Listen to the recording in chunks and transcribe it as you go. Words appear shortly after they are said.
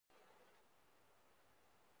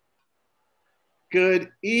Good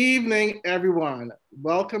evening, everyone.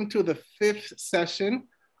 Welcome to the fifth session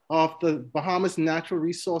of the Bahamas Natural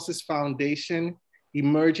Resources Foundation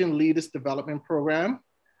Emerging Leaders Development Program.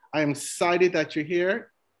 I am excited that you're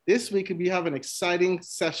here. This week, we have an exciting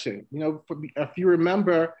session. If you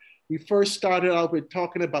remember, we first started out with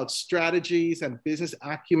talking about strategies and business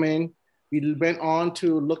acumen. We went on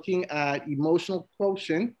to looking at emotional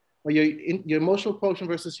quotient, or your emotional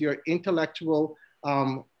quotient versus your intellectual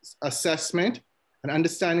assessment, and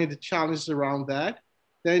understanding the challenges around that.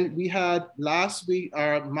 Then we had last week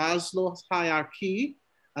our Maslow's hierarchy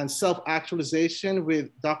and self-actualization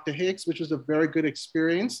with Dr. Hicks, which was a very good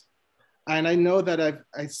experience. And I know that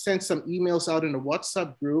I sent some emails out in the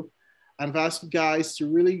WhatsApp group and I've asked you guys to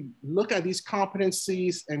really look at these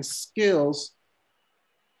competencies and skills.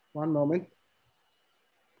 One moment.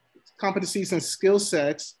 Competencies and skill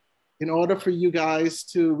sets in order for you guys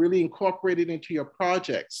to really incorporate it into your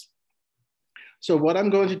projects. So what I'm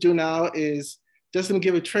going to do now is just going to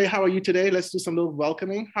give a Trey, how are you today? Let's do some little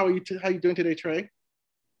welcoming. How are you doing today, Trey?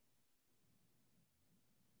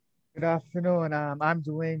 Good afternoon. I'm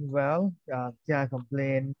doing well. Can't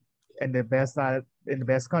complain. In the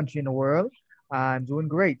best country in the world. I'm doing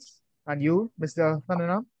great. And you, Mr.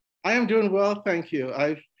 Thunderum? I am doing well, thank you.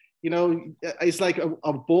 It's like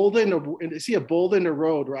a boulder see a boulder in the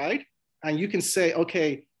road, right? And you can say,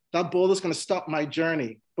 okay, that boulder is going to stop my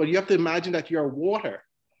journey. But you have to imagine that you're water.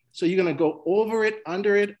 So you're going to go over it,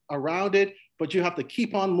 under it, around it, but you have to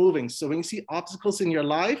keep on moving. So when you see obstacles in your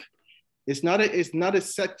life, it's not a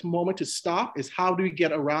set moment to stop. It's how do we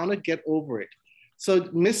get around it, get over it. So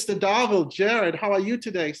Mr. Darville, Jared, how are you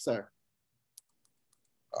today, sir?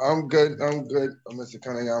 I'm good, Mr.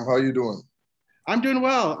 Cunningham. How are you doing? I'm doing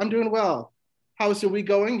well. How's your week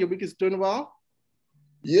going? Your week is doing well?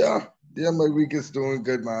 Yeah, my week is doing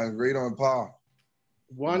good, man. Right on par.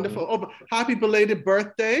 Wonderful. Oh, happy belated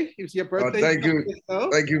birthday. It was your birthday. Thank you.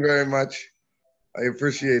 Thank you very much. I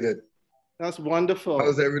appreciate it. That's wonderful.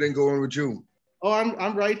 How's everything going with you? Oh,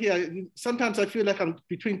 I'm right here. Sometimes I feel like I'm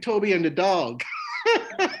between Toby and the dog.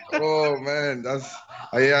 Oh, man.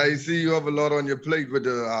 I see you have a lot on your plate with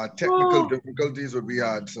the technical difficulties that we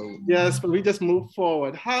had. So yes, but we just move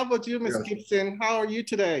forward. How about you, Ms. Gibson? How are you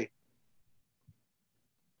today?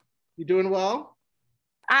 You doing well?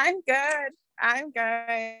 I'm good.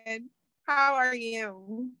 How are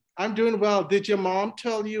you? I'm doing well. Did your mom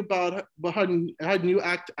tell you about her new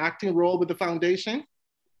acting role with the foundation?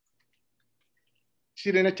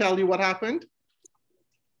 She didn't tell you what happened?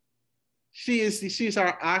 She's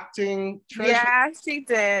our acting treasurer. Yeah, she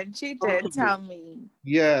did. She did tell me.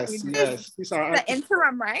 Yes. She's our the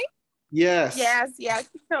interim, right? Yes. Yes, she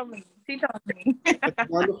told me. That's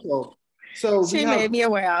wonderful. So she made me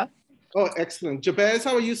aware. Oh, excellent. Jabez,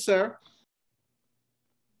 how are you, sir?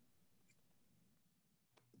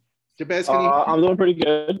 Jabez, I'm doing pretty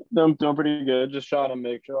good. I'm doing pretty good. Just trying to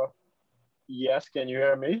make sure. Yes, can you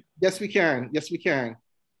hear me? Yes, we can.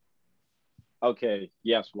 Okay.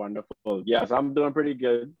 Yes, wonderful. Yes, I'm doing pretty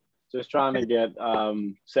good. Just trying to get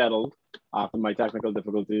settled after my technical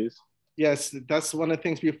difficulties. Yes, that's one of the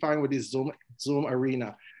things we find with this Zoom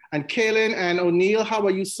arena. And Kaylin and O'Neill, how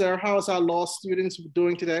are you, sir? How's our law students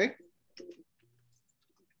doing today?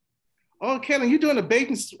 Oh, Kaylin, you're doing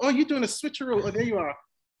you're doing a switcheroo. Oh, there you are.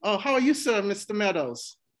 Oh, how are you, sir, Mr.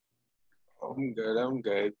 Meadows? I'm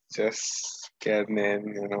good. Just getting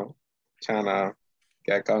in, trying to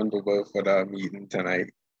get comfortable for the meeting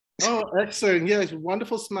tonight. Oh, excellent. Yes,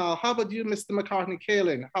 wonderful smile. How about you, Mr. McCartney?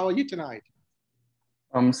 Kaylin, how are you tonight?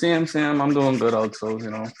 Sam, I'm doing good also,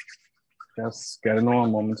 just getting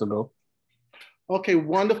on moments ago. Okay,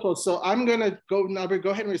 wonderful. So I'm gonna go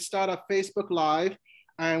ahead and start our Facebook Live.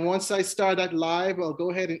 And once I start that live, I'll go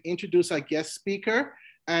ahead and introduce our guest speaker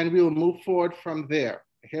and we'll move forward from there.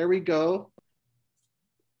 Here we go.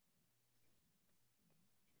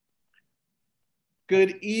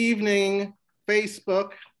 Good evening,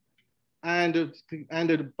 Facebook and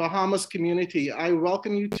the Bahamas community. I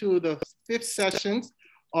welcome you to the fifth session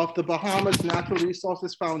of the Bahamas Natural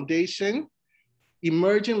Resources Foundation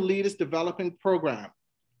Emerging Leaders Development Program.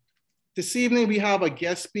 This evening, we have a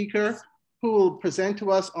guest speaker who will present to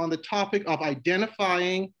us on the topic of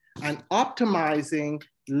identifying and optimizing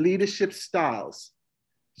leadership styles.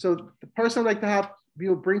 So the person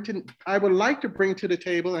I would like to bring to the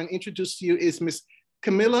table and introduce to you is Miss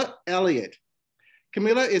Kamila Elliott.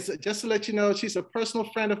 Kamila is, just to let you know, she's a personal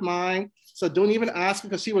friend of mine. So don't even ask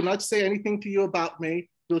because she will not say anything to you about me.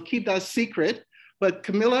 We'll keep that secret. But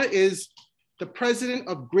Kamila is the president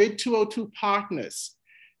of Grid 202 Partners.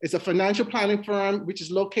 It's a financial planning firm which is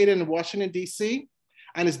located in Washington, D.C.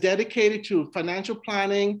 and is dedicated to financial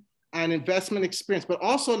planning and investment experience, but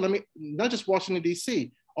also not just Washington,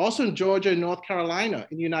 D.C., also in Georgia and North Carolina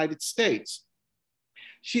in the United States.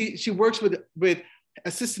 She works with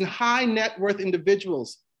assisting high net worth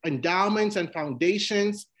individuals, endowments and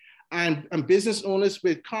foundations, and business owners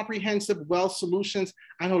with comprehensive wealth solutions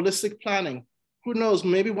and holistic planning. Who knows,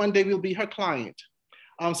 maybe one day we'll be her client.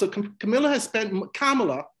 So Kamila has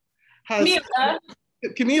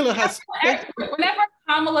whenever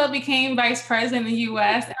Kamala became vice president in the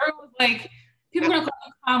US, everyone was like, people are gonna call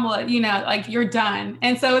you Kamala, you know, like you're done.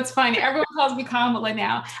 And so it's funny, everyone calls me Kamala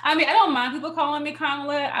now. I mean, I don't mind people calling me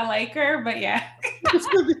Kamala, I like her, but yeah.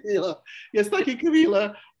 Yes, thank you,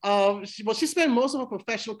 Kamila. She spent most of her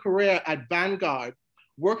professional career at Vanguard,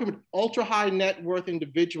 working with ultra high net worth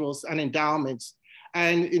individuals and endowments.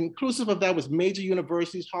 And inclusive of that was major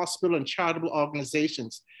universities, hospital, and charitable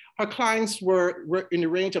organizations. Her clients were in the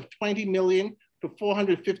range of $20 million to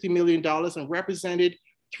 $450 million and represented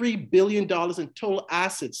 $3 billion in total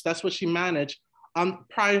assets. That's what she managed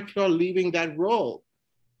prior to her leaving that role.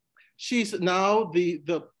 She's now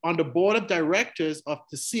on the board of directors of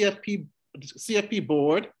the CFP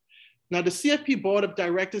board. Now, the CFP board of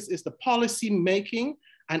directors is the policy making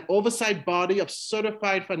and oversight body of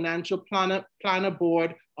Certified Financial Planner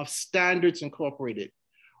Board of Standards Incorporated,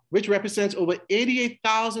 which represents over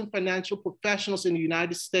 88,000 financial professionals in the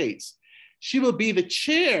United States. She will be the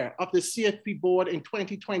chair of the CFP board in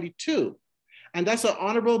 2022. And that's an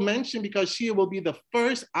honorable mention because she will be the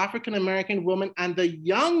first African-American woman and the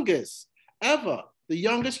youngest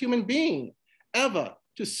human being ever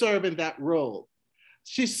to serve in that role.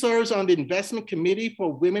 She serves on the investment committee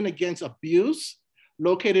for Women Against Abuse,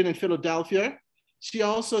 located in Philadelphia. She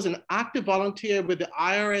also is an active volunteer with the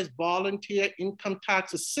IRS Volunteer Income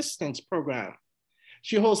Tax Assistance Program.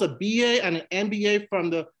 She holds a BA and an MBA from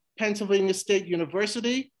the Pennsylvania State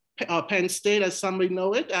University, Penn State, as some may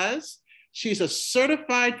know it as. She's a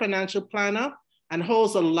certified financial planner and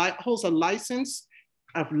holds a license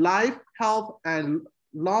of life, health, and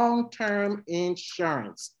long-term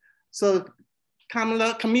insurance. So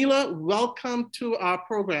Kamila, welcome to our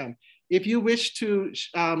program. If you wish to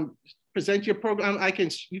present your program,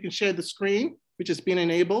 you can share the screen, which has been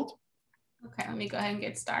enabled. Okay, let me go ahead and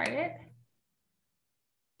get started.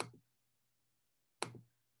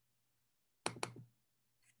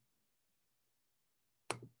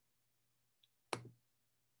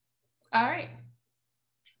 All right.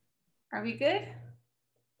 Are we good?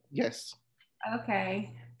 Yes.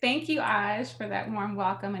 Okay. Thank you, Aj, for that warm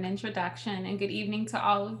welcome and introduction, and good evening to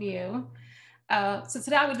all of you. So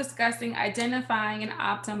today I'll be discussing identifying and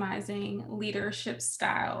optimizing leadership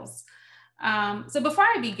styles. So before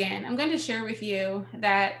I begin, I'm going to share with you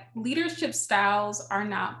that leadership styles are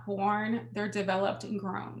not born, they're developed and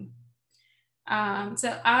grown.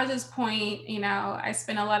 So I'll just point, I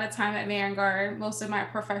spent a lot of time at Vanguard, most of my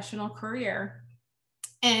professional career.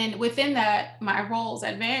 And within that, my roles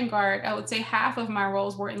at Vanguard, I would say half of my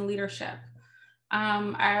roles were in leadership.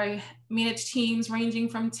 I managed teams ranging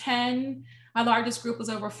from 10, my largest group was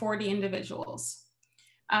over 40 individuals.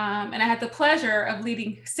 And I had the pleasure of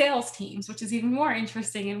leading sales teams, which is even more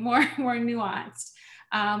interesting and more nuanced.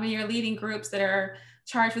 And you're leading groups that are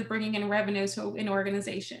charged with bringing in revenue to an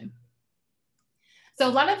organization. So a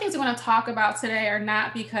lot of things I want to talk about today are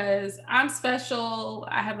not because I'm special,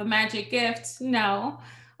 I have a magic gift. No,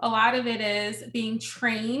 a lot of it is being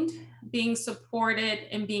trained, being supported,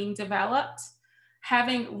 and being developed,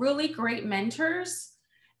 having really great mentors.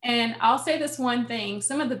 And I'll say this one thing,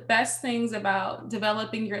 some of the best things about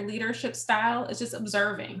developing your leadership style is just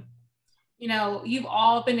observing. You've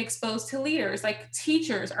all been exposed to leaders, like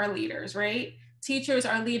teachers are leaders, right? Teachers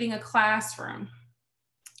are leading a classroom.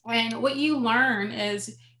 And what you learn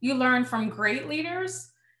is you learn from great leaders,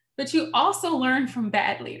 but you also learn from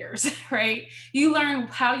bad leaders, right? You learn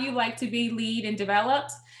how you like to be led and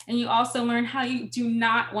developed, and you also learn how you do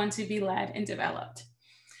not want to be led and developed.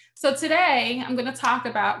 So today I'm going to talk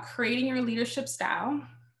about creating your leadership style.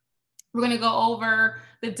 We're going to go over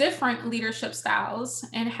the different leadership styles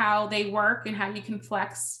and how they work and how you can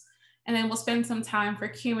flex. And then we'll spend some time for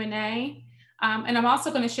Q&A. And I'm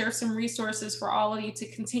also going to share some resources for all of you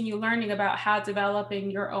to continue learning about how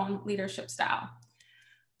developing your own leadership style.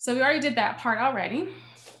 So we already did that part already.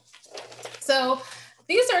 So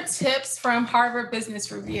these are tips from Harvard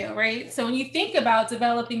Business Review, right? So when you think about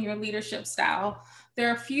developing your leadership style, there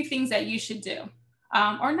are a few things that you should do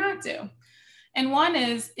or not do. And one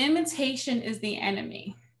is imitation is the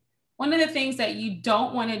enemy. One of the things that you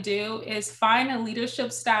don't want to do is find a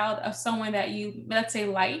leadership style of someone that you, let's say,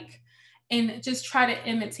 like, and just try to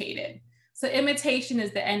imitate it. So imitation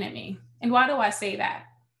is the enemy. And why do I say that?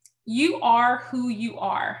 You are who you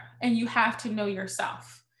are, and you have to know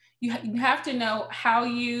yourself. You have to know how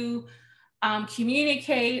you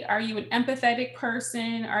communicate. Are you an empathetic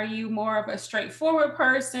person? Are you more of a straightforward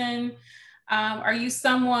person? Are you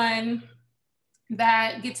someone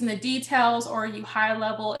that gets in the details, or are you high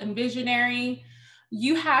level and visionary?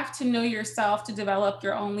 You have to know yourself to develop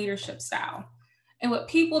your own leadership style. And what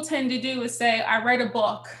people tend to do is say, I read a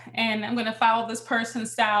book and I'm going to follow this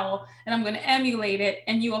person's style and I'm going to emulate it,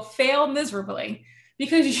 and you will fail miserably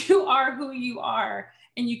because you are who you are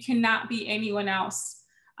and you cannot be anyone else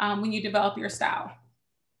when you develop your style.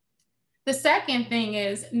 The second thing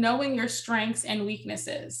is knowing your strengths and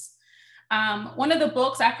weaknesses. One of the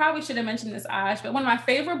books, I probably should have mentioned this, Aj, but one of my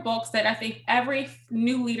favorite books that I think every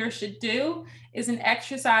new leader should do is an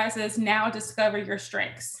exercise that's Now Discover Your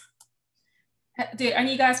Strengths. Are any of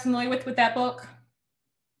you guys familiar with that book?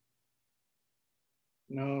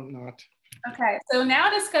 No, not. Okay, so Now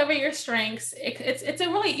Discover Your Strengths. It's a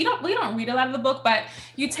really, we don't read a lot of the book, but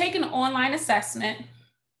you take an online assessment.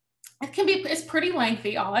 It's pretty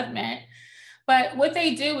lengthy, I'll admit. But what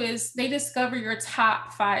they do is they discover your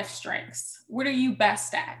top 5 strengths. What are you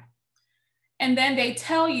best at? And then they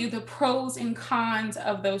tell you the pros and cons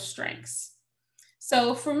of those strengths.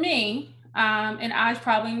 So for me, and Aj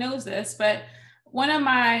probably knows this, but one of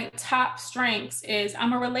my top strengths is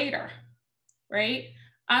I'm a relator, right?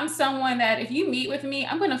 I'm someone that if you meet with me,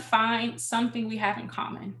 I'm going to find something we have in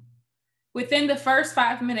common. Within the first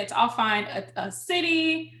 5 minutes, I'll find a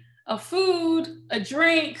city, a food, a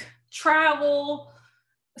drink, travel,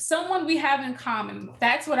 someone we have in common.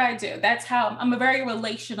 That's what I do. That's how I'm a very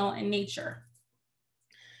relational in nature.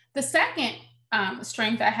 The second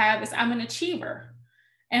strength I have is I'm an achiever.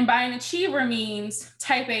 And by an achiever means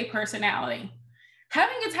type A personality.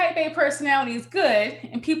 Having a type A personality is good,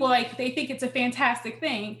 and people they think it's a fantastic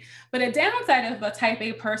thing, but a downside of a type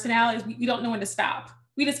A personality is we don't know when to stop.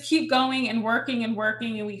 We just keep going and working, and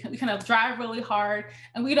we kind of drive really hard,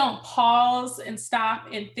 and we don't pause and stop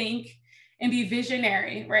and think and be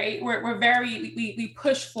visionary, right? We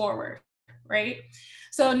push forward, right?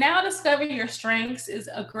 So Now Discover Your Strengths is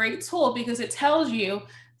a great tool because it tells you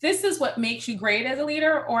this is what makes you great as a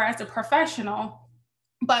leader or as a professional.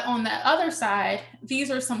 But on the other side,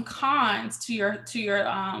 these are some cons to your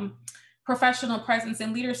professional presence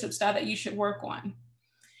and leadership style that you should work on.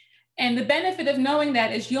 And the benefit of knowing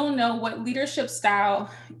that is you'll know what leadership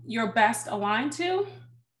style you're best aligned to.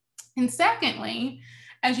 And secondly,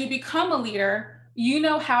 as you become a leader, you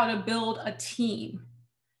know how to build a team.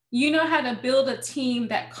 You know how to build a team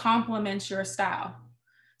that complements your style.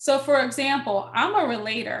 So for example, I'm a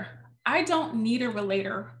relator. I don't need a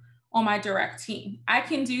relator on my direct team. I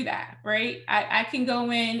can do that, right? I can go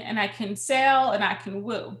in and I can sell and I can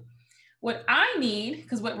woo. What I need,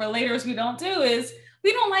 because what relators we don't do is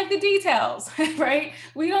we don't like the details, right?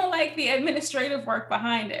 We don't like the administrative work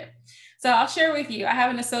behind it. So I'll share with you, I have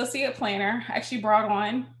an associate planner I actually brought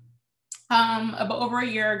on about over a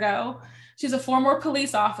year ago. She's a former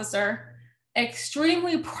police officer,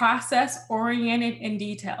 extremely process-oriented and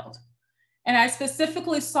detailed. And I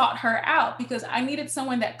specifically sought her out because I needed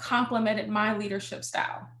someone that complemented my leadership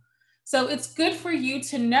style. So it's good for you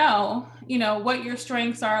to know, what your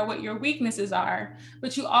strengths are, what your weaknesses are,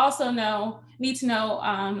 but you also need to know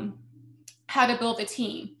how to build a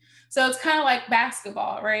team. So it's kind of like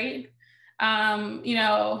basketball, right?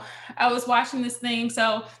 I was watching this thing.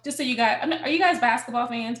 So just so you guys, are you guys basketball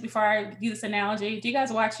fans before I do this analogy? Do you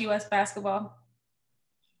guys watch US basketball?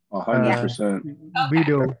 100%. We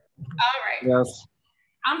do. All right. Yes.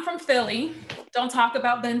 I'm from Philly. Don't talk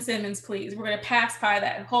about Ben Simmons, please. We're going to pass by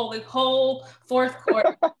that whole fourth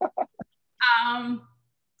quarter.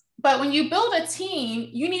 But when you build a team,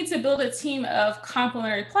 you need to build a team of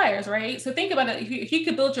complementary players, right? So think about it. If you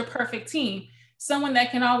could build your perfect team, someone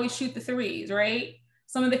that can always shoot the threes, right?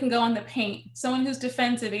 Someone that can go in the paint, someone who's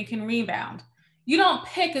defensive and can rebound. You don't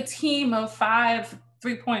pick a team of 5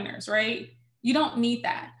 3-pointers, right? You don't need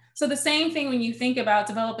that. So the same thing when you think about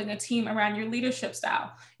developing a team around your leadership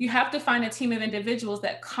style, you have to find a team of individuals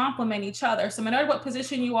that complement each other. So no matter what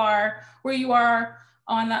position you are, where you are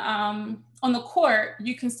on the court,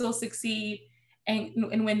 you can still succeed and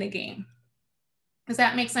win the game. Does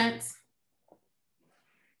that make sense?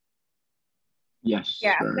 Yes.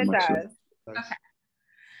 Yeah, very it much so. does. Okay.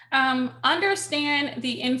 Understand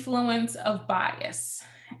the influence of bias.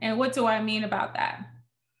 And what do I mean about that?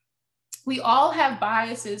 We all have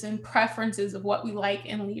biases and preferences of what we like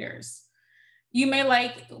in leaders.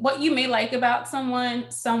 What you may like about someone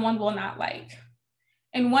will not like.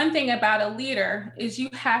 And one thing about a leader is you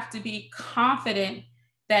have to be confident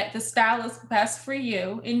that the style is best for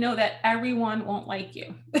you and know that everyone won't like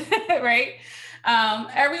you, right?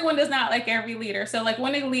 Everyone does not like every leader. So like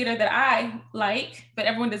one leader that I like, but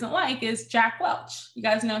everyone doesn't like is Jack Welch. You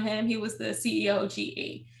guys know him. He was the CEO of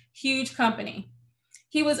GE, huge company.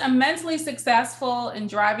 He was immensely successful in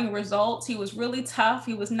driving results. He was really tough.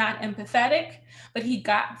 He was not empathetic, but he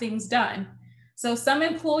got things done. So some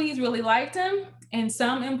employees really liked him and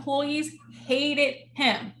some employees hated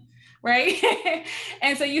him, right?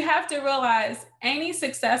 And so you have to realize any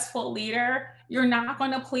successful leader, you're not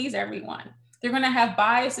going to please everyone. They're going to have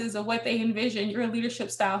biases of what they envision your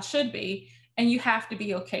leadership style should be, and you have to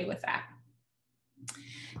be okay with that.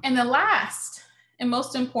 And the last and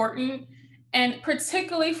most important, and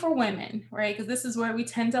particularly for women, right? Because this is where we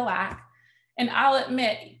tend to lack. And I'll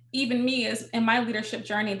admit, even me as in my leadership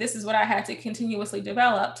journey, this is what I had to continuously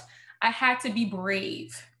develop. I had to be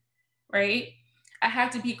brave, right? I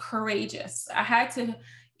had to be courageous. I had to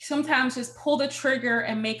sometimes just pull the trigger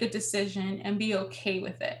and make a decision and be okay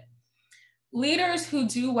with it. Leaders who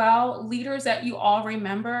do well, leaders that you all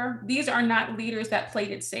remember, these are not leaders that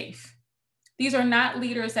played it safe. These are not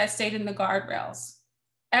leaders that stayed in the guardrails.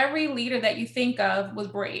 Every leader that you think of was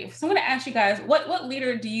brave. So I'm going to ask you guys, what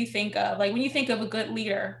leader do you think of? Like when you think of a good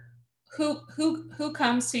leader, who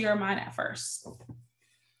comes to your mind at first?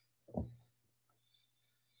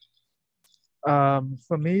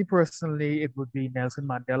 For me personally, it would be Nelson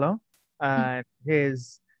Mandela and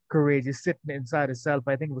his courageous sitting inside himself.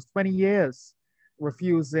 I think it was 20 years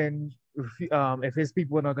refusing. If his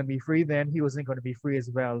people were not going to be free, then he wasn't going to be free as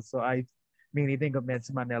well. So I mainly think of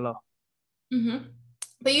Nelson Mandela. Mm-hmm.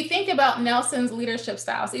 But you think about Nelson's leadership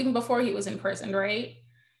styles, even before he was in prison, right?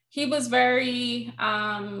 He was very,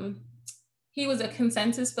 he was a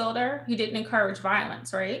consensus builder. He didn't encourage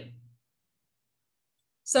violence, right?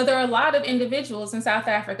 So there are a lot of individuals in South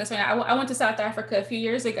Africa. So I went to South Africa a few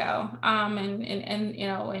years ago,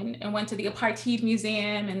 and went to the Apartheid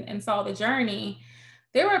Museum and saw the journey.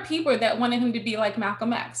 There were people that wanted him to be like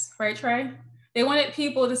Malcolm X, right, Trey? They wanted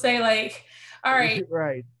people to say like, all right,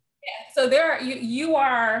 right. Yeah, so there are, you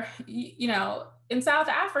are, in South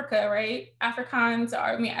Africa, right? Africans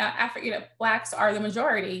are, Blacks are the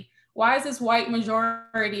majority. Why is this white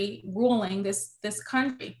majority ruling this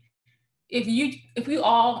country? If we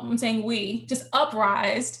all, I'm saying we, just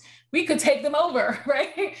uprised, we could take them over,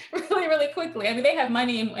 right? Really, really quickly. I mean, they have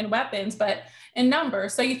money and weapons, but in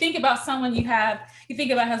numbers. So you think about someone you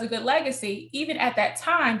think about has a good legacy. Even at that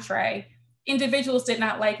time, Trey, individuals did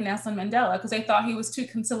not like Nelson Mandela because they thought he was too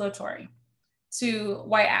conciliatory to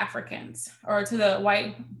white Africans or to the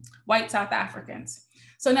white South Africans.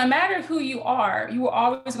 So no matter who you are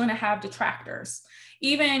always going to have detractors.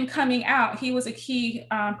 Even coming out, he was a key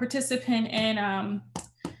participant in,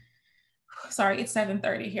 sorry, it's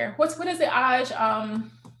 7:30 here. What is it, Aj?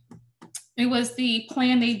 It was the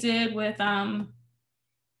plan they did with,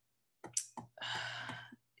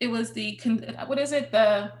 it was the, what is it?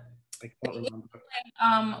 I can't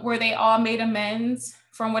remember. Where they all made amends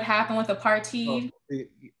from what happened with apartheid. The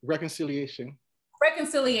reconciliation.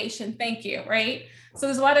 Reconciliation, thank you, right? So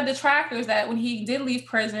there's a lot of detractors that when he did leave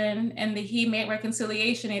prison and he made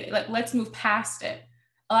reconciliation, let's move past it.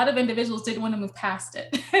 A lot of individuals didn't want to move past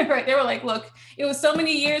it, right? They were like, look, it was so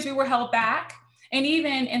many years we were held back. And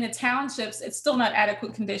even in the townships, it's still not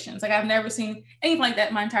adequate conditions. Like I've never seen anything like that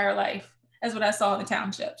in my entire life as what I saw in the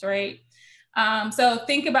townships, right? So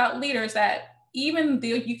think about leaders that even though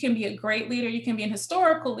you can be a great leader, you can be an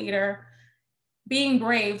historical leader, being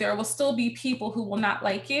brave, there will still be people who will not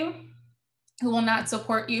like you, who will not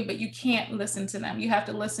support you, but you can't listen to them. You have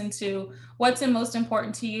to listen to what's most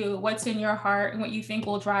important to you, what's in your heart, and what you think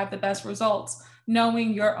will drive the best results,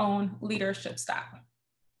 knowing your own leadership style.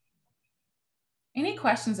 Any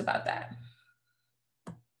questions about that?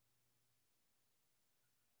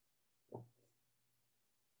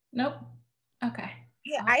 Nope. Okay.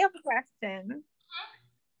 Yeah, I have a question.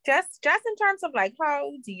 Just in terms of like,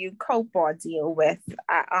 how do you cope or deal with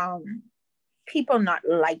people not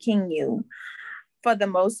liking you? For the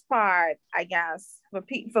most part, I guess, for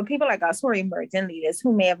people like us who are emerging leaders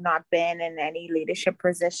who may have not been in any leadership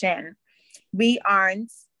position, we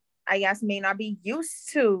aren't, I guess, may not be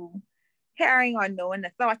used to hearing or knowing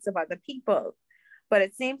the thoughts of other people. But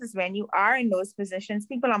it seems as when you are in those positions,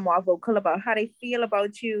 people are more vocal about how they feel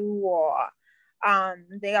about you, or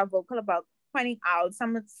they are vocal about pointing out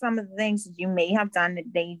some of the things you may have done that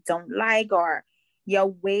they don't like, or your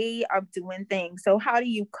way of doing things. So how do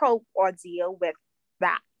you cope or deal with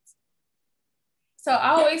that? So I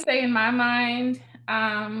always say in my mind,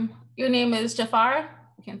 your name is Jafar.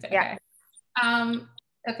 I can't say. Yeah. Okay.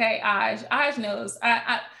 Okay, Aj knows.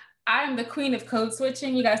 I am the queen of code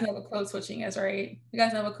switching. You guys know what code switching is, right? You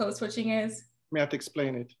guys know what code switching is? You have to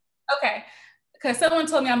explain it. Okay, because someone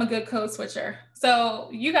told me I'm a good code switcher. So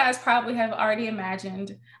you guys probably have already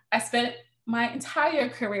imagined, I spent my entire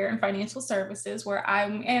career in financial services where I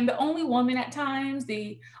am the only woman at times,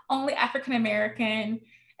 the only African-American,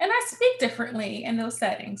 and I speak differently in those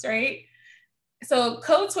settings, right? So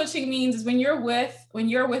code switching means is when you're with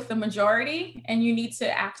the majority and you need to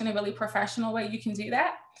act in a really professional way, you can do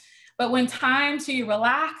that. But when time to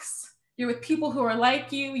relax, you're with people who are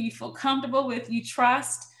like you feel comfortable with, you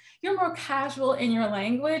trust, you're more casual in your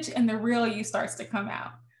language and the real you starts to come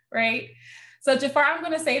out, right? So Jafar, I'm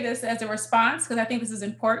gonna say this as a response because I think this is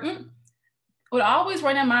important. What always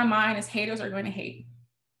run in my mind is haters are going to hate,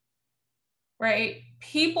 right?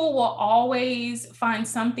 People will always find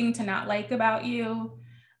something to not like about you.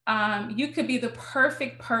 You could be the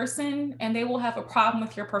perfect person and they will have a problem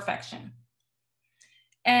with your perfection.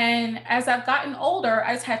 And as I've gotten older,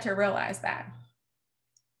 I just had to realize that.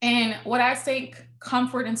 And what I take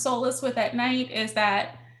comfort and solace with at night is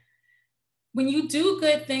that when you do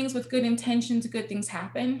good things with good intentions, good things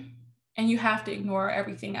happen, and you have to ignore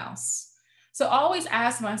everything else. So always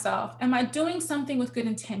ask myself, am I doing something with good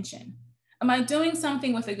intention? Am I doing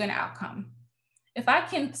something with a good outcome? If I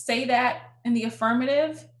can say that in the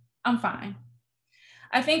affirmative, I'm fine.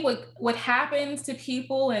 I think what happens to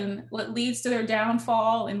people and what leads to their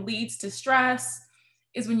downfall and leads to stress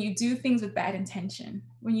is when you do things with bad intention,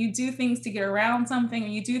 when you do things to get around something,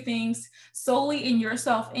 when you do things solely in your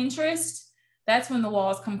self-interest, that's when the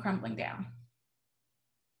walls come crumbling down.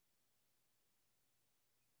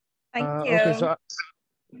 Thank you. Okay,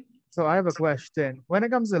 so I have a question. When it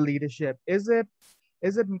comes to leadership, is it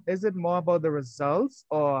more about the results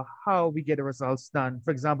or how we get the results done?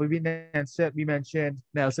 For example, we mentioned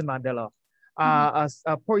Nelson Mandela. As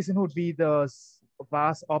a person who would be the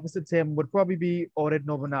vast opposite to him would probably be Oda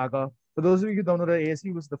Nobunaga. For those of you who don't know who that is,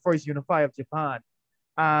 he was the first unifier of Japan.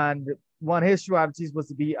 And one of his strategies was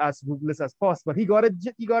to be as ruthless as possible. He got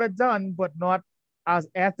it done, but not as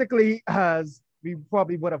ethically as we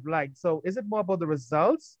probably would have liked. So is it more about the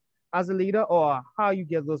results as a leader or how you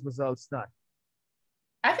get those results done?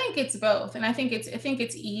 I think it's both, and I think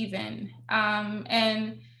it's even.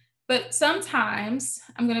 But sometimes,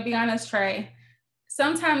 I'm going to be honest, Trey.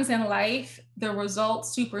 Sometimes in life, the result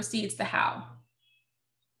supersedes the how.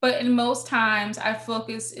 But in most times, I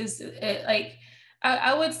focus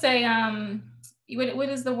I would say, what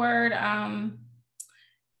is the word?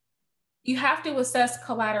 You have to assess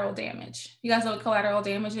collateral damage. You guys know what collateral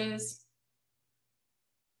damage is?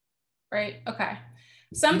 Right? Okay.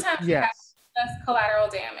 Sometimes you have to assess collateral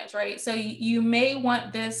damage, right? So you may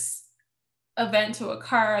want this event to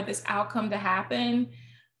occur, this outcome to happen,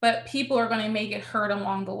 but people are going to make it hurt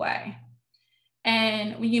along the way.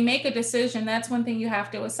 And when you make a decision, that's one thing you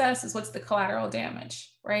have to assess is what's the collateral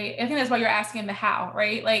damage, right? I think that's why you're asking the how,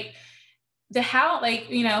 right? Like the how, like,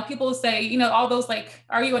 people say, all those like,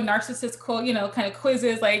 are you a narcissist quote, kind of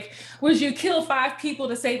quizzes, like, would you kill 5 people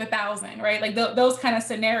to save 1,000, right? Like those kind of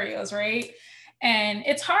scenarios, right? And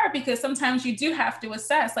it's hard because sometimes you do have to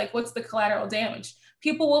assess, like, what's the collateral damage?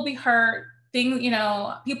 People will be hurt,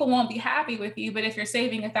 people won't be happy with you, but if you're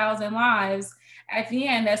saving 1,000 lives, at the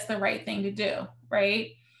end, that's the right thing to do,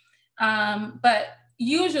 right? But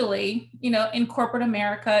usually, in corporate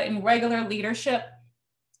America, in regular leadership,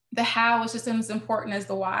 the how is just as important as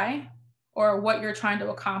the why, or what you're trying to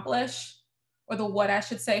accomplish, or the what, I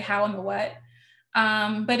should say, how and the what.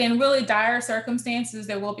 But in really dire circumstances,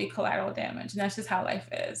 there will be collateral damage, and that's just how life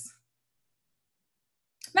is.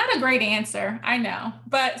 Not a great answer, I know,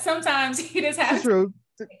 but sometimes you just have to. True.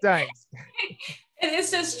 Thanks.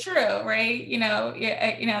 It's just true, right?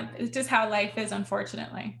 It's just how life is,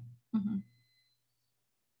 unfortunately. Mm-hmm.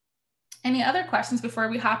 Any other questions before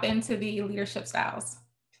we hop into the leadership styles?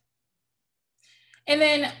 And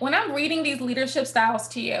then when I'm reading these leadership styles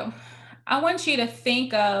to you, I want you to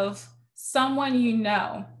think of someone you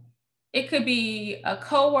know. It could be a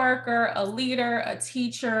coworker, a leader, a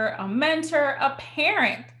teacher, a mentor, a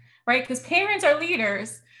parent, right? Because parents are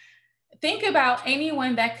leaders. Think about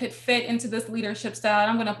anyone that could fit into this leadership style.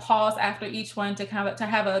 And I'm going to pause after each one to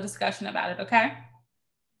have a discussion about it, okay?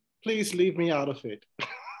 Please leave me out of it.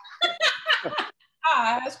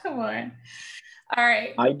 Gosh, come on. All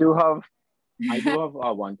right. I do have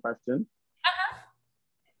one question.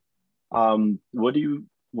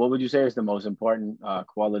 What would you say is the most important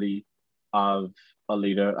quality of a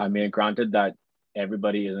leader? I mean, granted that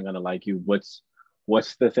everybody isn't going to like you.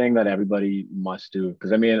 What's the thing that everybody must do?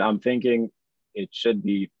 Because I mean, I'm thinking it should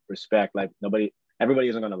be respect. Like everybody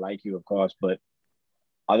isn't going to like you, of course, but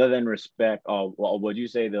other than respect, or would you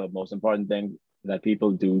say the most important thing that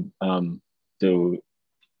people do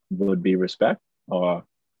would be respect? Or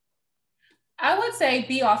I would say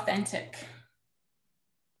be authentic.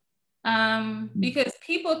 Because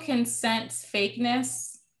people can sense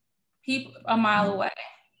fakeness a mile away,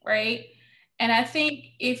 right? And I think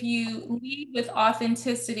if you lead with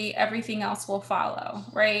authenticity, everything else will follow,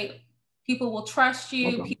 right? People will trust you,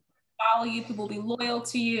 okay. people will follow you, people will be loyal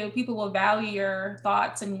to you, people will value your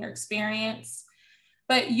thoughts and your experience.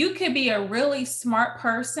 But you could be a really smart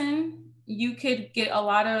person. You could get a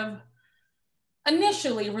lot of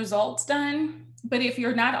initially results done, but if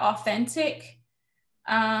you're not authentic,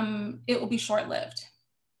 it will be short-lived.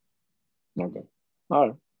 Okay. All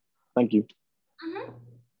right. Thank you. Mm-hmm.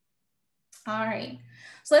 All right.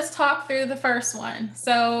 So let's talk through the first one.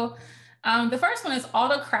 So the first one is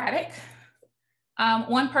autocratic.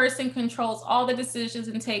 One person controls all the decisions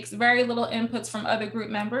and takes very little inputs from other group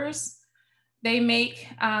members. They make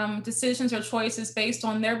decisions or choices based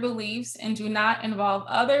on their beliefs and do not involve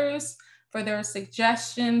others for their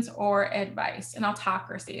suggestions or advice. And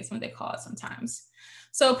autocracy is what they call it sometimes.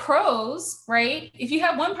 So pros, right? If you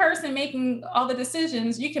have one person making all the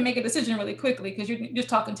decisions, you can make a decision really quickly because you're just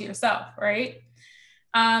talking to yourself, right?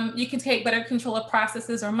 You can take better control of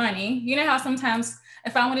processes or money. You know how sometimes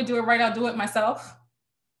if I want to do it right, I'll do it myself.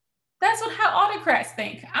 That's how autocrats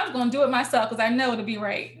think. I'm going to do it myself because I know it'll be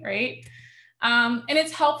right, right? And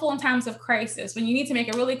it's helpful in times of crisis when you need to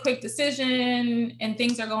make a really quick decision and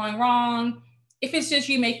things are going wrong. If it's just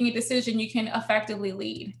you making a decision, you can effectively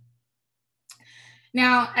lead.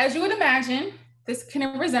 Now, as you would imagine, this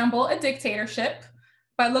can resemble a dictatorship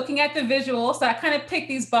by looking at the visual. So I kind of picked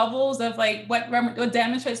these bubbles of like what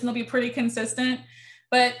demonstrates and they'll be pretty consistent,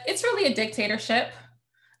 but it's really a dictatorship.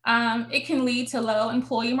 It can lead to low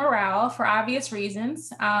employee morale for obvious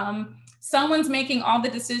reasons. Someone's making all the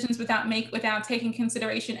decisions without taking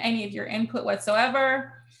consideration any of your input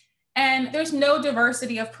whatsoever. And there's no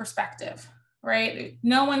diversity of perspective, right?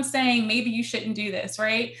 No one's saying maybe you shouldn't do this,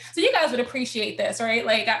 right? So you guys would appreciate this, right?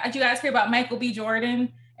 Like, did you guys hear about Michael B.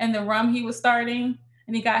 Jordan and the rum he was starting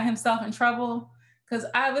and he got himself in trouble? Because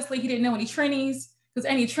obviously he didn't know any Trinis, because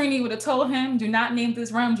any Trini would have told him, do not name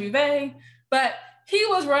this rum Juve. But he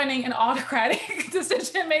was running an autocratic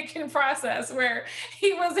decision-making process where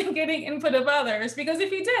he wasn't getting input of others, because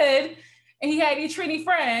if he did, and he had any Trini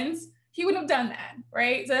friends, he would have done that,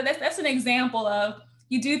 right? So that's an example of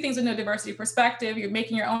you do things with no diversity perspective, you're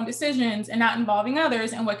making your own decisions and not involving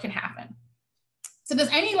others, and what can happen. So does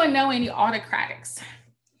anyone know any autocratics?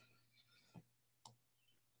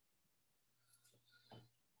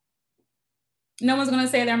 No one's gonna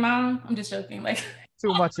say their mom? I'm just joking, like.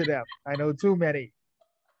 Too much of them. I know too many.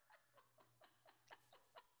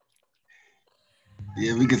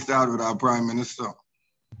 Yeah, we can start with our prime minister.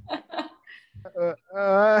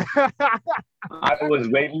 I was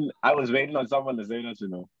waiting on someone to say that, you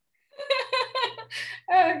know.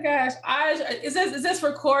 Oh gosh, is this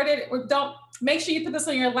recorded? Don't make sure you put this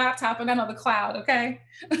on your laptop and not on the cloud, okay?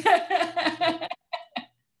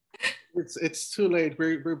 It's too late.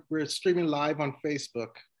 We're streaming live on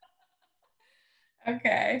Facebook.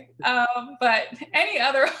 Okay, but any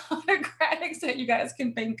other autocratics that you guys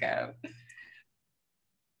can think of?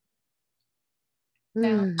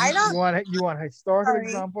 No. You want a historical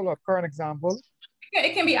example or current example?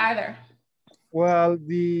 It can be either. Well,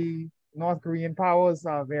 the North Korean powers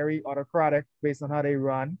are very autocratic based on how they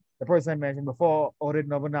run. The person I mentioned before, Oda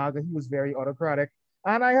Nobunaga, he was very autocratic.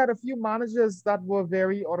 And I had a few managers that were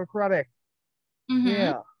very autocratic. Mm-hmm.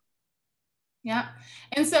 Yeah. Yeah.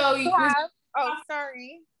 And so you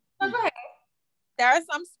sorry. Oh, go ahead. There are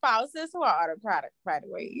some spouses who are autocratic, by the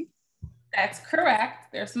way. That's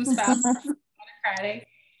correct. There's some spouses autocratic.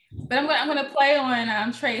 But I'm gonna play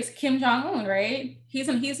on Trace Kim Jong-un, right? He's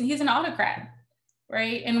an autocrat,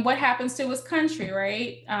 right? And what happens to his country,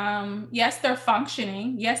 right? Yes, they're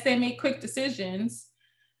functioning. Yes, they make quick decisions.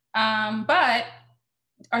 But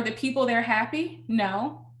are the people there happy?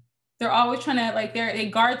 No. They're always trying to, like, they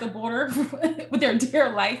guard the border with their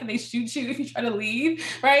dear life and they shoot you if you try to leave,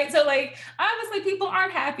 right? So, like, obviously people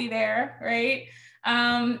aren't happy there, right?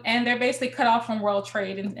 And they're basically cut off from world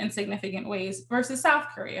trade in significant ways versus South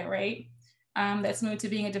Korea, right? That's moved to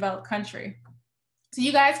being a developed country. So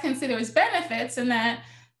you guys can see there's benefits in that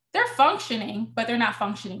they're functioning, but they're not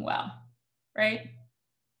functioning well, right?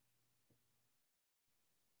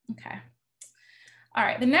 Okay. All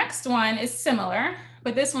right, the next one is similar,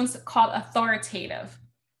 but this one's called authoritative.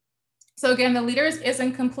 So again, the leader is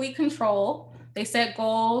in complete control. They set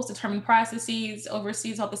goals, determine processes,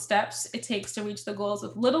 oversees all the steps it takes to reach the goals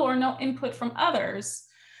with little or no input from others.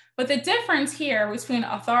 But the difference here between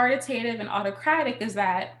authoritative and autocratic is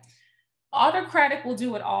that autocratic will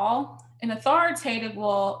do it all, and authoritative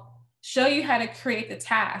will show you how to create the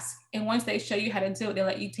task. And once they show you how to do it, they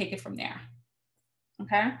let you take it from there.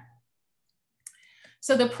 Okay.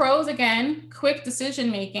 So the pros, again, quick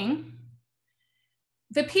decision-making.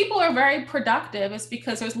 The people are very productive. It's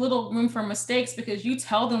because there's little room for mistakes because you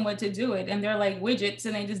tell them what to do it. And they're like widgets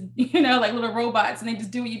and they just, like little robots, and they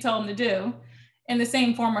just do what you tell them to do in the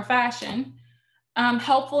same form or fashion.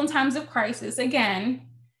 Helpful in times of crisis. Again,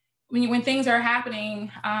 when things are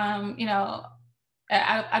happening, out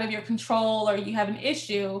of your control or you have an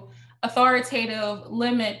issue, authoritative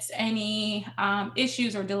limits any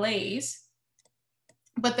issues or delays.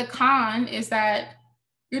 But the con is that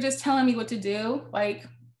you're just telling me what to do. Like,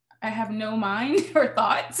 I have no mind or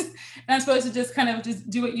thoughts. And I'm supposed to just kind of just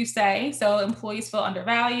do what you say. So employees feel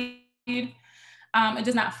undervalued. It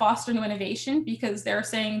does not foster new innovation because they're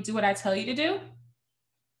saying, do what I tell you to do.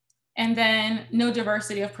 And then no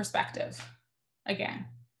diversity of perspective. Again,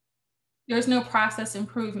 there's no process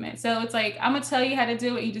improvement. So it's like, I'm gonna tell you how to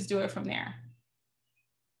do it. You just do it from there.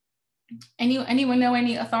 Anyone know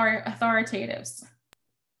any authoritatives?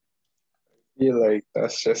 I feel like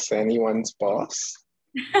that's just anyone's boss.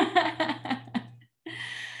 Not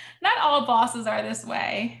all bosses are this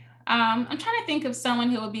way. I'm trying to think of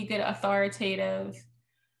someone who would be good authoritative.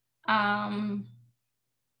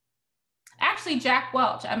 Actually, Jack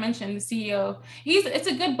Welch, I mentioned the CEO. It's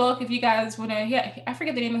a good book if you guys want to, I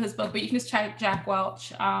forget the name of his book, but you can just check Jack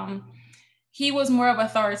Welch. He was more of an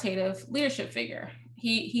authoritative leadership figure.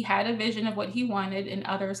 He had a vision of what he wanted and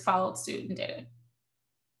others followed suit and did it.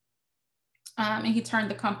 And he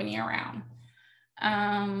turned the company around.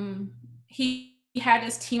 He had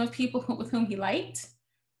his team of people with whom he liked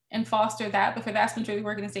and fostered that. But for the vast majority of the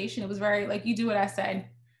organization, it was very like, you do what I said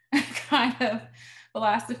kind of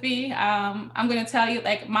philosophy. I'm going to tell you,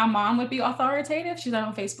 like, my mom would be authoritative. She's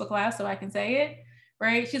on Facebook Live, so I can say it,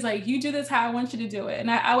 right? She's like, you do this how I want you to do it.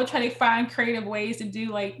 And I would try to find creative ways to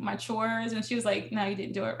do like my chores. And she was like, no, you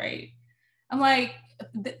didn't do it right. I'm like,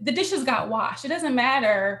 the dishes got washed. It doesn't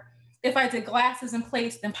matter if I did glasses and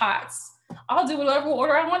plates and pots. I'll do whatever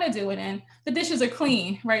order I want to do it in. The dishes are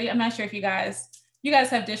clean, right? I'm not sure if you guys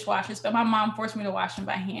have dishwashers, but my mom forced me to wash them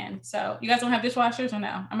by hand. So you guys don't have dishwashers or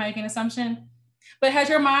no? I'm making an assumption. But has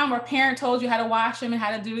your mom or parent told you how to wash them and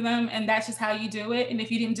how to do them, and that's just how you do it? And if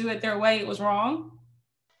you didn't do it their way, it was wrong?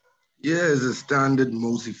 Yeah, it's a standard,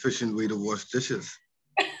 most efficient way to wash dishes.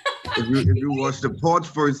 if you wash the pots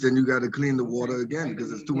first, then you got to clean the water again because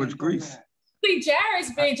there's too much grease. See,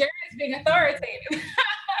 Jared's being authoritative.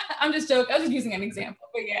 I'm just joking. I was just using an example,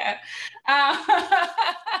 but yeah.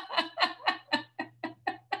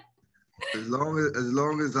 As long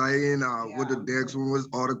as I ain't what the next one was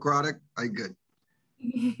autocratic, I good.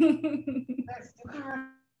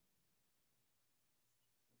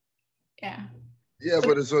 Yeah. Yeah,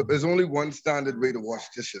 but there's only one standard way to wash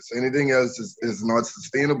dishes. Anything else is not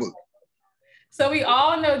sustainable. So we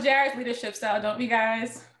all know Jared's leadership style, don't we,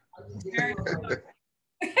 guys? There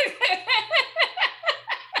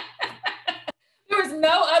was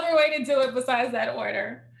no other way to do it besides that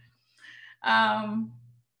order.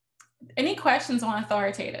 Any questions on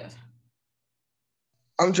authoritative?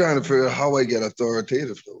 I'm trying to figure out how I get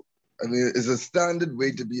authoritative though. I mean, it's a standard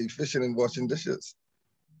way to be efficient in washing dishes.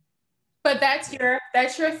 But that's your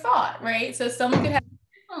thought, right? So someone could have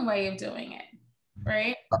a different way of doing it,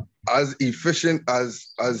 right? As efficient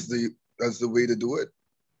as the way to do it.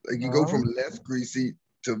 Like you go from less greasy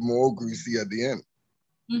to more greasy at the end.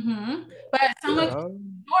 Mm-hmm. But someone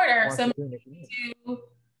can order, someone can do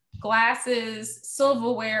glasses,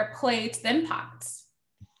 silverware, plates, then pots.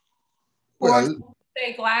 Or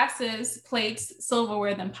say glasses, plates,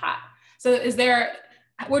 silverware, then pot. So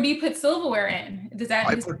where do you put silverware in? Does that?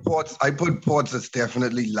 I put pots as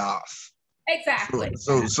definitely last. Exactly.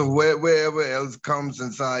 So wherever else comes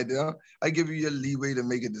inside there, I give you your leeway to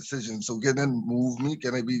make a decision. So can I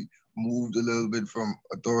be moved a little bit from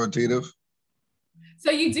authoritative?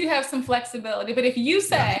 So you do have some flexibility, but if you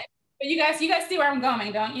said, but you guys see where I'm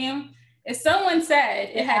going, don't you? If someone said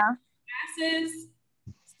it had glasses,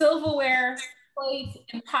 silverware, plates,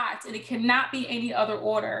 and pots, and it cannot be any other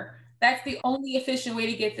order, that's the only efficient way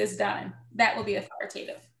to get this done. That will be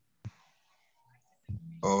authoritative.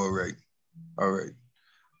 All right.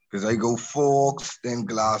 Because I go forks, then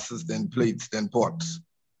glasses, then plates, then pots.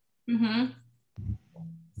 Mm-hmm.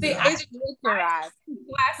 See, I do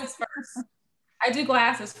glasses first. I do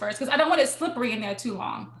glasses first because I don't want it slippery in there too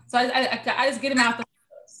long. So I just get them out the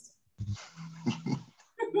first.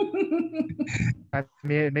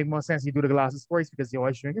 It makes more sense you do the glasses first because you're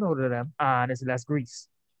always drinking out of them and it's less grease.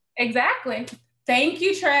 Exactly. Thank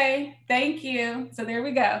you, Trey. Thank you. So there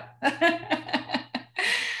we go.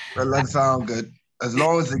 Well, that sounds good. As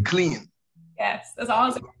long as it's clean. Yes, as long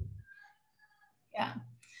as it, yeah.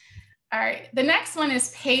 All right. The next one is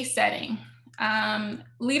pace setting.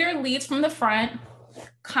 Leader leads from the front,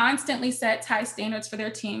 constantly sets high standards for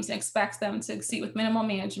their teams and expects them to succeed with minimal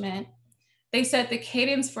management. They set the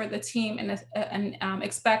cadence for the team and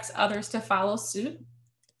expects others to follow suit.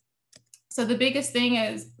 So the biggest thing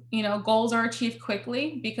is, you know, goals are achieved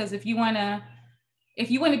quickly, because if you want to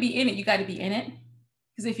be in it, you got to be in it.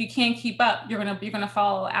 Because if you can't keep up, you're gonna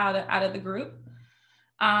fall out of the group.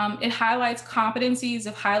 It highlights competencies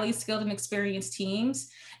of highly skilled and experienced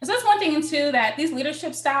teams. And so that's one thing too, that these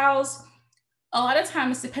leadership styles, a lot of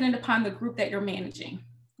times it's dependent upon the group that you're managing,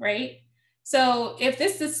 right? So if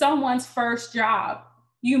this is someone's first job,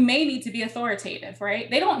 you may need to be authoritative,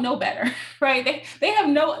 right? They don't know better, right? They have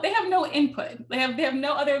no input. They have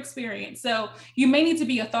no other experience. So you may need to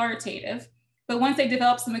be authoritative, but once they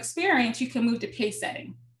develop some experience, you can move to pace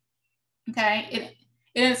setting, okay?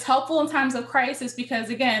 It is helpful in times of crisis because,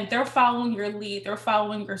 again, they're following your lead, they're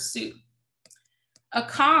following your suit. A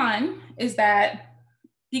con is that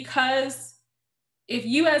because if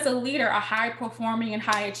you as a leader are high performing and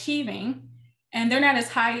high achieving, and they're not as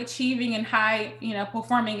high achieving and high, you know,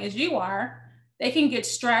 performing as you are, they can get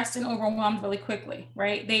stressed and overwhelmed really quickly,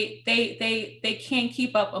 right? They can't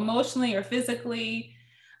keep up emotionally or physically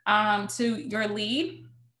to your lead.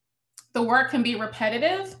 The work can be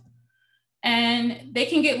repetitive, and they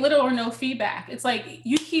can get little or no feedback. It's like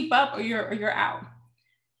you keep up or you're out.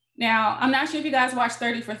 Now, I'm not sure if you guys watch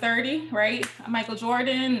 30 for 30, right? Michael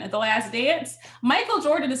Jordan, The Last Dance. Michael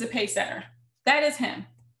Jordan is a pace setter. That is him,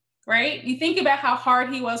 right? You think about how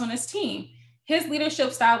hard he was on his team. His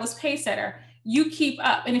leadership style was pace setter. You keep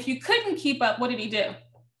up. And if you couldn't keep up, what did he do?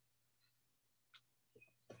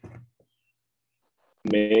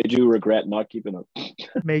 Made you regret not keeping up.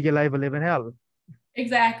 Made your life a living hell.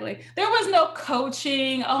 Exactly. There was no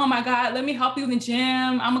coaching. Oh my God, let me help you in the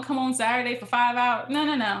gym. I'm gonna come on Saturday for 5 hours.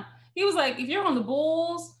 No. He was like, if you're on the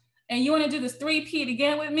Bulls and you want to do this 3-peat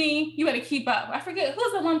again with me, you got to keep up. I forget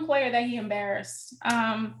who's the one player that he embarrassed.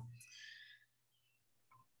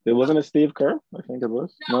 It wasn't a Steve Kerr. I think it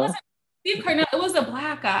was. No, it wasn't Steve Kerr. No, it was a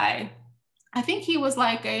black guy. I think he was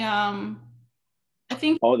like a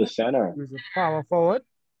Oh, the center. He was a power forward.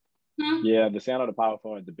 Yeah, the center, the power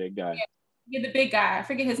forward, the big guy. Yeah, the big guy. I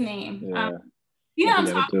forget his name. Yeah. You know what I'm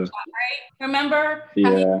talking about, right? Remember?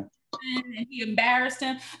 Yeah. And he embarrassed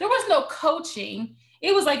him. There was no coaching.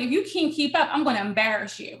 It was like, if you can't keep up, I'm going to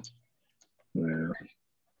embarrass you. Yeah.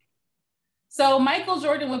 So Michael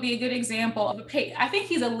Jordan would be a good example of I think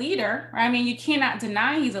he's a leader, right? I mean, you cannot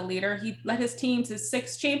deny he's a leader. He led his team to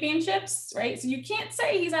 6 championships, right? So you can't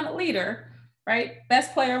say he's not a leader, right?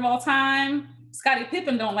 Best player of all time. Scottie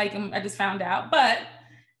Pippen don't like him, I just found out. But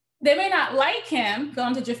they may not like him,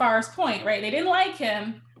 going to Jafar's point, right? They didn't like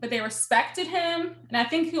him, but they respected him. And I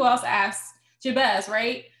think who else asked? Jabez,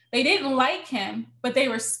 right? They didn't like him, but they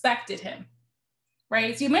respected him,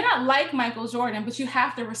 right? So you may not like Michael Jordan, but you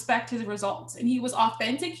have to respect his results. And he was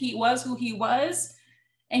authentic. He was who he was.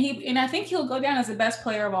 And I think he'll go down as the best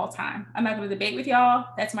player of all time. I'm not going to debate with y'all.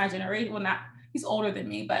 That's my generation. Well, he's older than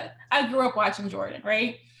me, but I grew up watching Jordan,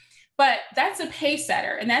 right? But that's a pace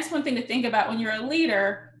setter. And that's one thing to think about when you're a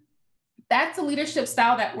leader. That's a leadership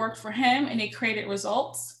style that worked for him and it created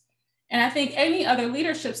results. And I think any other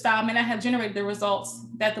leadership style may not have generated the results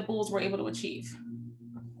that the Bulls were able to achieve.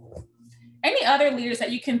 Any other leaders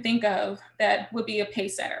that you can think of that would be a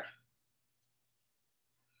pace setter?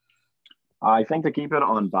 I think to keep it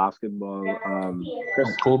on basketball,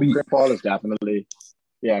 Chris Paul is definitely,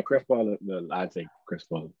 Chris Paul, I'd say Chris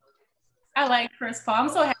Paul. I like Chris Paul. I'm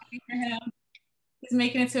so happy for him. He's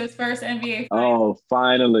making it to his first NBA final. Oh,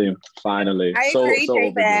 finally. I agree,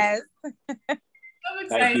 Jabez.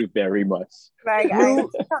 Thank you very much. Like, I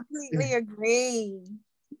completely agree.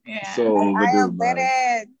 Yeah. So overdue, I am with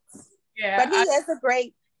it. Yeah. But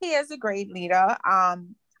he is a great leader.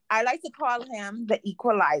 I like to call him the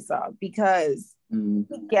equalizer because he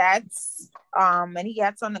gets, when he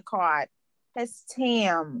gets on the court, his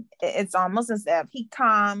team, it's almost as if he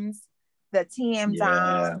calms the team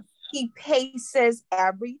down. He paces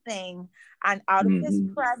everything, and out of his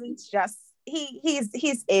presence, just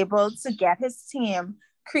he's able to get his team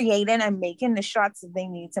creating and making the shots that they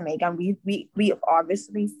need to make. And we've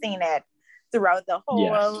obviously seen it throughout the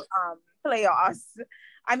whole playoffs.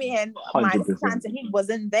 I mean, my sense he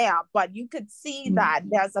wasn't there, but you could see that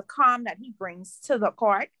there's a calm that he brings to the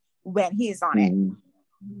court when he's on it.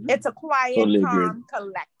 It's a quiet, calm,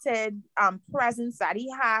 collected presence that he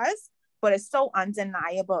has. but it's so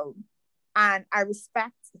undeniable. And I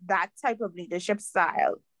respect that type of leadership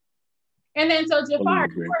style. And then so Jafar,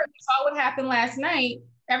 you saw what happened last night.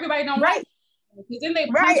 Everybody don't like you. Because then they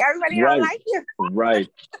everybody don't like you. Right.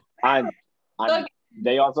 And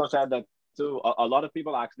they also said that too. A lot of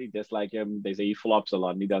people actually dislike him. They say he flops a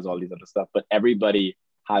lot and he does all these other stuff, but everybody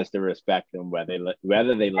has to respect him whether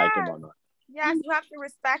they like him or not. Yes, you have to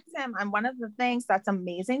respect him. And one of the things that's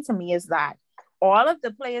amazing to me is that all of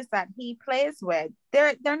the players that he plays with,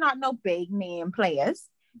 they're not no big name players.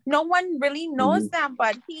 No one really knows them,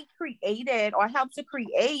 but he created or helped to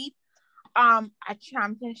create a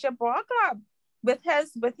championship ball club with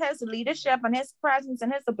his leadership and his presence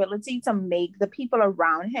and his ability to make the people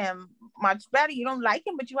around him much better. You don't like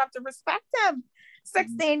him, but you have to respect him.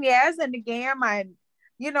 16 years in the game, and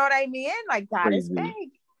you know what I mean? Like, that is big.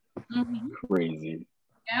 Crazy.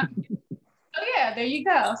 Yeah. So yeah, there you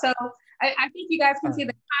go. So I think you guys can see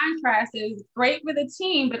the contrast is great with the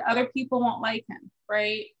team, but other people won't like him,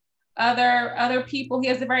 right? Other people, he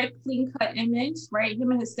has a very clean cut image, right?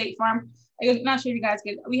 Him and his State Farm. I'm not sure if you guys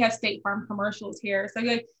we have State Farm commercials here. So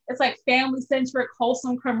it's like family centric,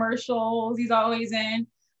 wholesome commercials he's always in.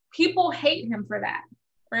 People hate him for that,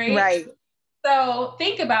 right? Right. So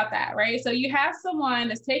think about that, right? So you have someone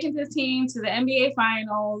that's taken his team to the NBA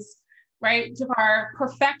finals, right? Jafar,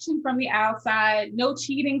 perfection from the outside, no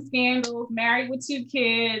cheating scandals, married with 2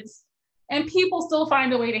 kids, and people still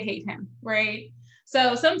find a way to hate him, right?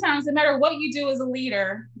 So sometimes no matter what you do as a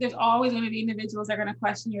leader, there's always going to be individuals that are going to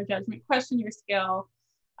question your judgment, question your skill.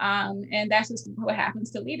 And that's just what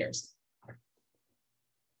happens to leaders.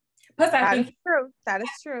 Plus, that is true. That is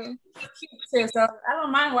true. Too. So I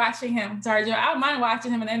don't mind watching him, Georgia. I don't mind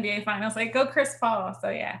watching him in the NBA finals. Like, go Chris Paul. So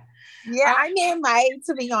yeah. Yeah, I mean,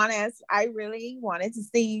 to be honest, I really wanted to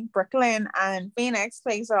see Brooklyn and Phoenix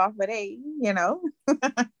face off, but hey, you know,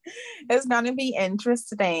 it's going to be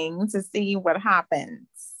interesting to see what happens.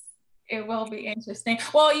 It will be interesting.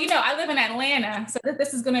 Well, you know, I live in Atlanta, so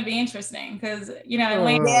this is going to be interesting because, you know,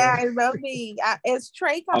 Atlanta. Yeah, it will be. Is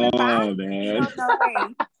Trey coming back? Man. No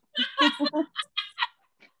way.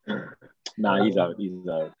 Nah, he's out. He's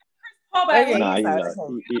out. Okay, nah, he's out.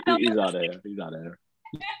 He's out there. He's out there.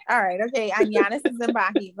 All right, okay. And Giannis is in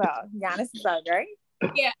Bahamas. Giannis is out, right?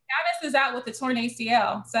 Yeah, Giannis is out with the torn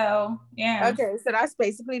ACL. So yeah. Okay, so that's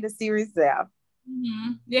basically the series there.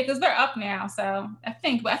 Yeah, because they're up now. So I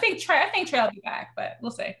think Trey will be back, but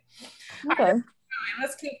we'll see. Okay. All right,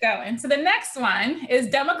 let's keep going. So the next one is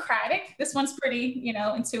democratic. This one's pretty, you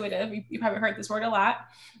know, intuitive. You probably heard this word a lot.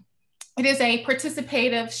 It is a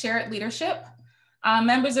participative shared leadership.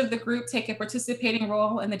 Members of the group take a participating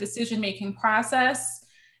role in the decision-making process,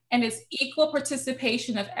 and it's equal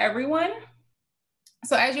participation of everyone.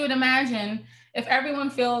 So as you would imagine, if everyone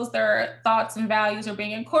feels their thoughts and values are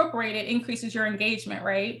being incorporated, it increases your engagement,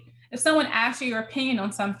 right? If someone asks you your opinion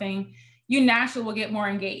on something, you naturally will get more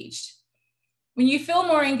engaged. When you feel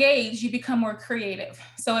more engaged, you become more creative.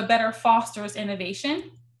 So it better fosters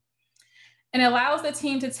innovation and allows the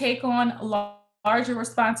team to take on larger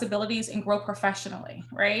responsibilities and grow professionally,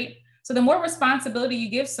 right? So the more responsibility you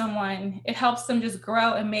give someone, it helps them just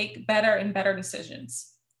grow and make better and better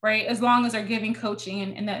decisions, right? As long as they're giving coaching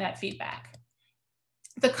and that feedback.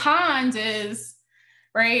 The cons is,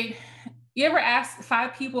 right? You ever ask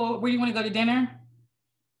 5 people, where do you want to go to dinner?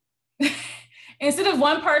 Instead of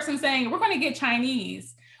one person saying, we're going to get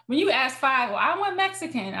Chinese. When you ask 5, well, I want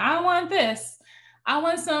Mexican, I want this, I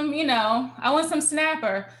want some, you know, I want some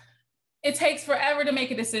snapper. It takes forever to make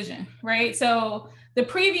a decision, right? So the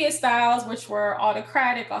previous styles, which were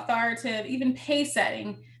autocratic, authoritative, even pace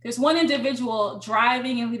setting, there's one individual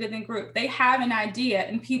driving and leading the group. They have an idea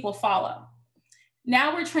and people follow.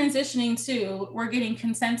 Now we're transitioning to, we're getting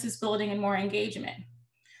consensus building and more engagement.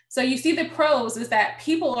 So you see the pros is that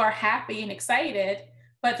people are happy and excited,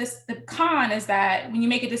 but the con is that when you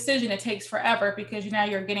make a decision, it takes forever because now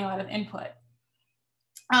you're getting a lot of input.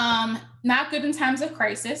 Not good in times of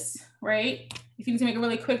crisis, right? If you need to make a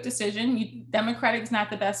really quick decision, democratic is not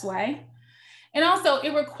the best way. And also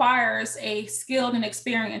it requires a skilled and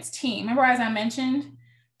experienced team. Remember, as I mentioned,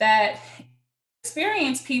 that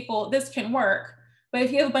experienced people, this can work, but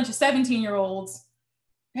if you have a bunch of 17-year-olds,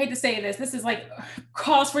 I hate to say this, this is like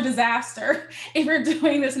cause for disaster if you're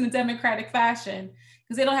doing this in a democratic fashion,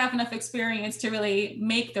 because they don't have enough experience to really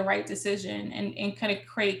make the right decision and kind of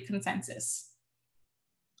create consensus.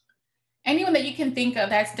 Anyone that you can think of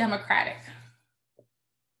that's democratic.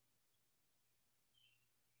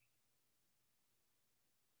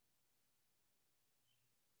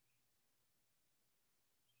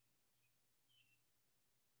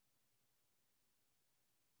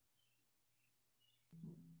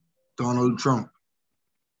 Donald Trump.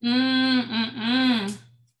 I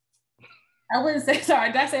wouldn't say,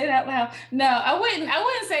 sorry, did I say it out loud? No, I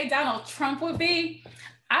wouldn't say Donald Trump would be.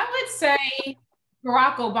 I would say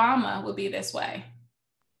Barack Obama would be this way.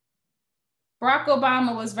 Barack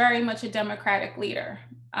Obama was very much a Democratic leader.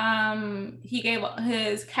 He gave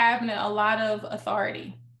his cabinet a lot of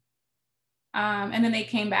authority. And then they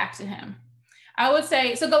came back to him. I would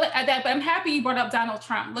say, so go at that, but I'm happy you brought up Donald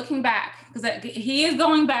Trump. Looking back, because he is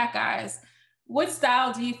going back, guys. What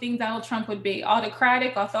style do you think Donald Trump would be?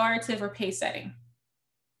 Autocratic, authoritative, or pace setting?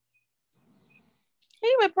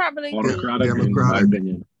 He would probably autocratic, be, in my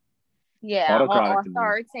opinion. Yeah, autocratic or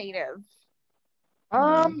authoritative.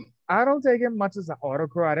 I don't take him much as an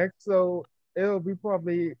autocratic, so it'll be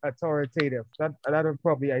probably authoritative. That would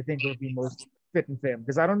probably, I think, would be most fitting for him,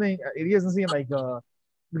 because I don't think it doesn't seem like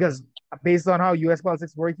because based on how U.S.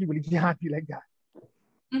 politics work, he really can't be like that.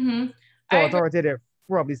 Mm-hmm. So authoritative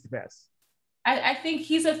probably is the best. I think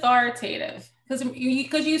he's authoritative because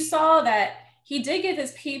you saw that he did give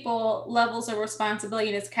his people levels of responsibility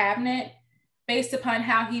in his cabinet based upon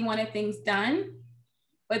how he wanted things done.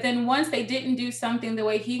 But then once they didn't do something the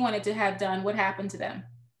way he wanted to have done, what happened to them?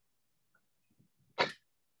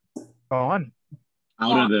 Gone.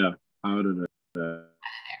 Out of there.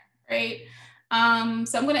 Right. So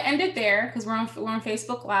I'm going to end it there because we're on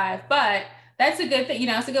Facebook Live. But that's a good thing.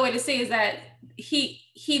 It's a good way to see is that he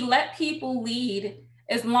let people lead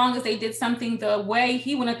as long as they did something the way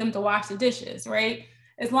he wanted them to wash the dishes, right?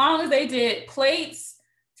 As long as they did plates,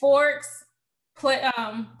 forks,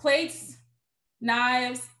 plates,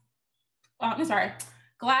 knives,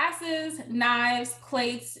 glasses, knives,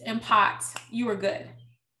 plates, and pots, you were good.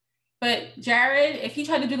 But Jared, if he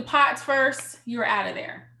tried to do the pots first, you were out of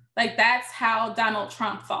there. Like, that's how Donald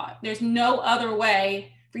Trump thought. There's no other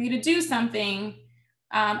way for you to do something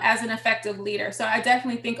as an effective leader. So I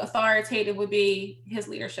definitely think authoritative would be his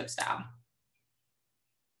leadership style.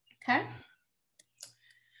 Okay.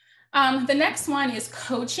 The next one is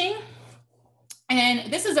coaching.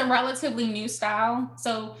 And this is a relatively new style.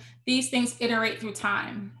 So these things iterate through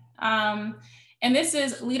time. And this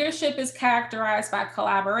is leadership is characterized by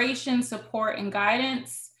collaboration, support, and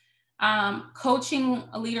guidance. Coaching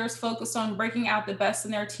leaders focus on breaking out the best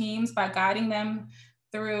in their teams by guiding them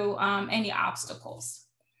through any obstacles.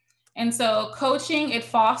 And so coaching, it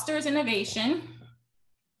fosters innovation.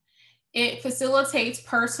 It facilitates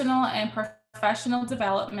personal and professional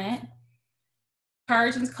development,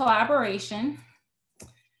 encourages collaboration.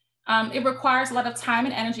 It requires a lot of time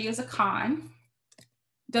and energy as a con,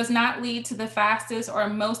 does not lead to the fastest or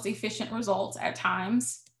most efficient results at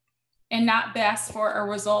times, and not best for a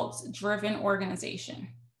results-driven organization.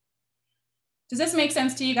 Does this make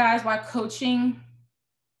sense to you guys why coaching,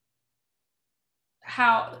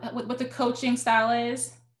 what the coaching style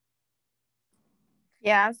is?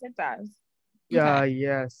 Yes, it does. Yeah, Okay.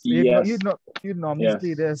 yes. Yes. You'd normally see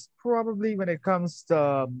Yes. this probably when it comes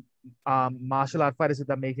to martial art fighters, if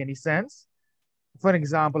that make any sense. For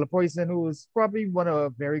example, a person who's probably a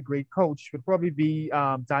very great coach would probably be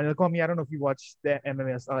Daniel Cormier. I don't know if you watch the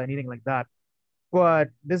MMS or anything like that, but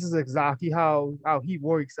this is exactly how he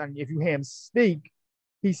works. And if you hear him speak,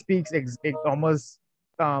 he speaks almost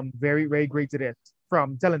very, very great at it.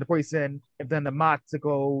 From telling the person if they're on the mat to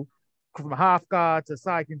go from half guard to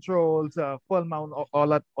side control to full mount, all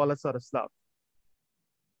that sort of stuff.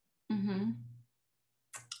 Mm-hmm.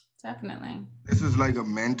 Definitely. This is like a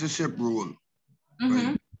mentorship role. Mm-hmm.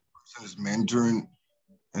 Right? The person is mentoring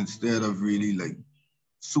instead of really like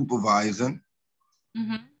supervising.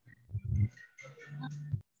 Mm-hmm.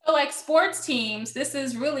 So like sports teams, this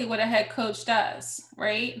is really what a head coach does,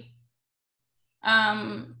 right?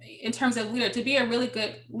 In terms of leader, to be a really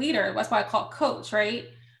good leader, that's why I call it coach, right?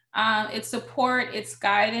 It's support, it's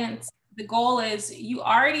guidance. The goal is you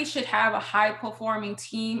already should have a high performing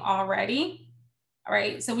team already, all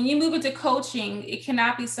right? So when you move into coaching, it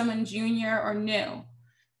cannot be someone junior or new.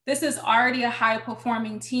 This is already a high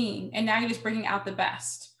performing team, and now you're just bringing out the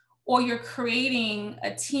best, or you're creating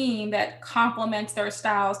a team that complements their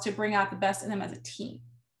styles to bring out the best in them as a team.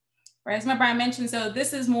 Right, as remember I mentioned, so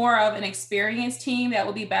this is more of an experienced team that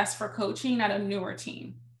will be best for coaching, not a newer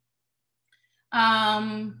team.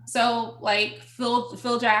 So like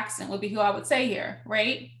Phil Jackson would be who I would say here,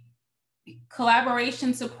 right?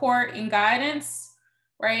 Collaboration, support, and guidance,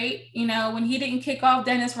 right? When he didn't kick off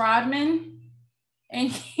Dennis Rodman, and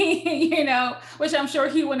he, which I'm sure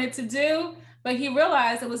he wanted to do, but he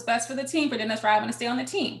realized it was best for the team for Dennis Rodman to stay on the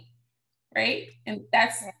team, right? And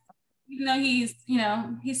that's, even though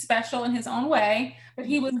he's special in his own way, but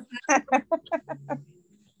he was,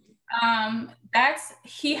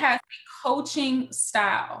 he has a coaching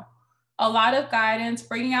style. a lot of guidance,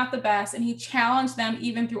 bringing out the best, and he challenged them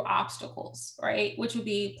even through obstacles, right? Which would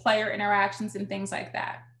be player interactions and things like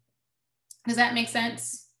that. Does that make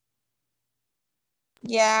sense?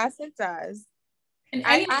 Yes, it does. And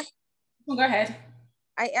well, go ahead.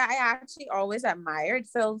 I actually always admired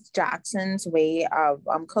Phil Jackson's way of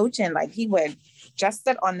coaching. Like he would just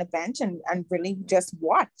sit on the bench and really just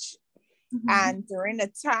watch. Mm-hmm. And during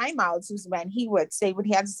the timeouts was when he would say what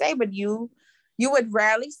he had to say, but you would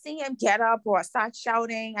rarely see him get up or start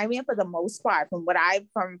shouting. I mean, for the most part,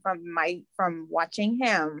 from watching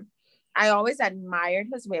him, I always admired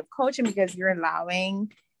his way of coaching because you're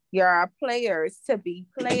allowing your players to be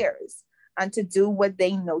players and to do what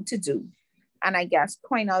they know to do. And I guess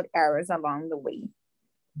point out errors along the way.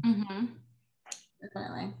 Mm-hmm.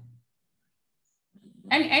 Definitely.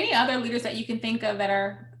 And any other leaders that you can think of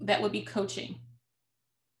that would be coaching?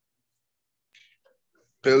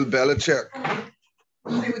 Bill Belichick.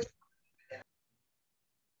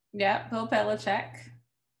 Yeah, Bill Belichick.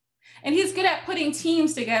 And he's good at putting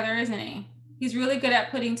teams together, isn't he? He's really good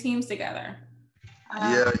at putting teams together.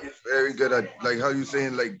 Yeah, he's very good at, like, how you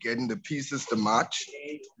saying, like, getting the pieces to match.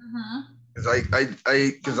 Because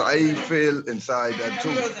I feel inside that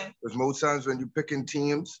too. Because most times when you're picking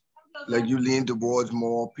teams, like, you lean towards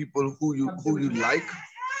more people who you like,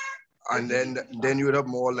 and then you would have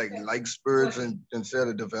more like spirits, and instead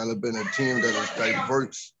of developing a team that is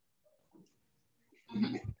diverse.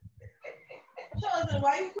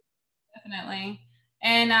 Definitely.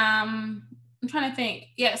 And I'm trying to think.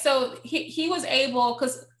 Yeah, so he was able,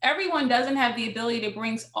 because everyone doesn't have the ability to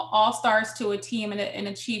bring all-stars to a team and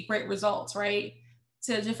achieve great results, right?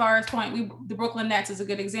 To Jafar's point, the Brooklyn Nets is a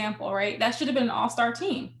good example, right? That should have been an all-star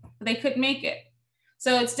team, but they couldn't make it.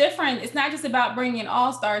 So it's different. It's not just about bringing in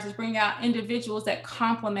all-stars, it's bringing out individuals that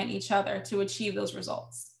complement each other to achieve those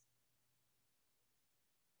results.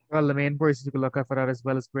 Well, the main person you could look at for that as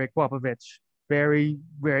well is Greg Popovich. Very,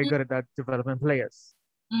 very good at that, developing players.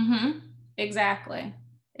 Mm-hmm. Exactly.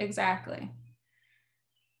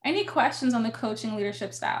 Any questions on the coaching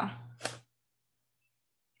leadership style?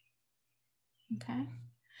 Okay.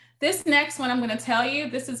 This next one, I'm going to tell you,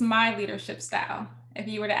 this is my leadership style. If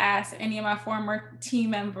you were to ask any of my former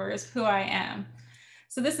team members who I am.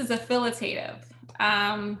 So this is affiliative.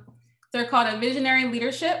 They're called a visionary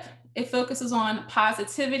leadership. It focuses on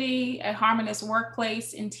positivity, a harmonious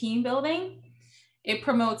workplace, and team building. It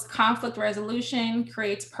promotes conflict resolution,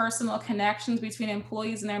 creates personal connections between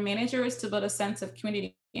employees and their managers to build a sense of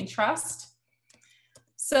community and trust.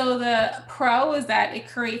 So the pro is that it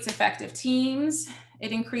creates effective teams.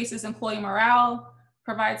 It increases employee morale,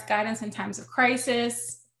 provides guidance in times of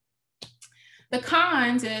crisis. The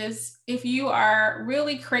cons is if you are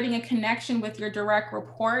really creating a connection with your direct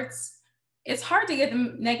reports, it's hard to get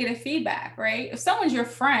them negative feedback, right? If someone's your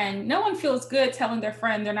friend, no one feels good telling their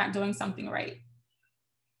friend they're not doing something right.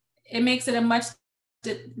 It makes it a much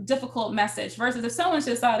difficult message versus if someone's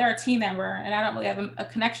just, oh, they're a team member and I don't really have a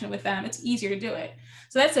connection with them, it's easier to do it.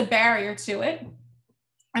 So that's a barrier to it.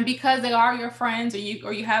 And because they are your friends or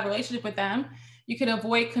you have a relationship with them, you could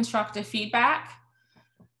avoid constructive feedback,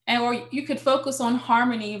 or you could focus on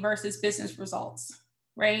harmony versus business results,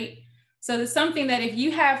 right? So there's something that if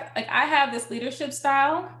you have, like I have this leadership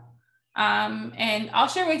style, and I'll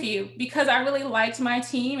share with you because I really liked my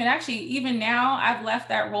team. And actually, even now, I've left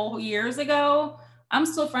that role years ago. I'm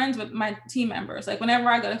still friends with my team members. Like whenever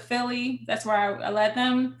I go to Philly, that's where I led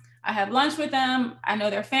them. I have lunch with them. I know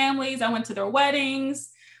their families. I went to their weddings.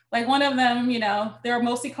 Like one of them, they're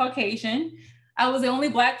mostly Caucasian. I was the only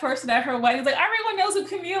Black person at her wedding. Like everyone knows who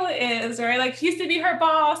Kamila is, right? Like she used to be her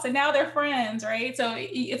boss and now they're friends, right? So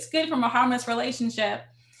it's good from a harmless relationship.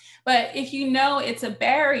 But if you know it's a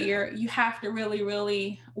barrier, you have to really,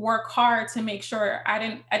 really work hard to make sure I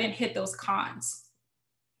didn't hit those cons.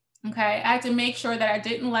 Okay, I had to make sure that I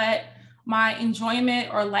didn't let my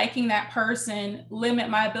enjoyment or liking that person limit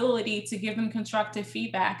my ability to give them constructive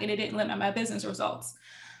feedback, and it didn't limit my business results.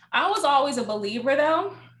 I was always a believer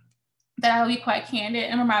though, that I'll be quite candid.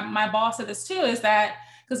 And my boss said this too, is that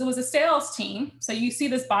because it was a sales team. So you see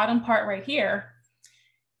this bottom part right here.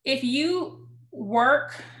 If you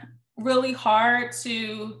work really hard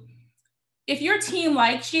if your team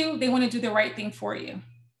likes you, they want to do the right thing for you,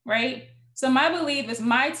 right? So my belief is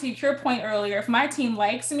to your point earlier, if my team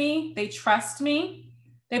likes me, they trust me,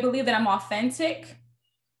 they believe that I'm authentic,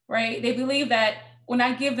 right? They believe that when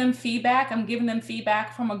I give them feedback, I'm giving them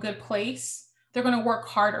feedback from a good place, they're going to work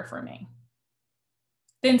harder for me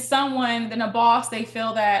than a boss they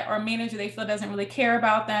feel that, or a manager they feel doesn't really care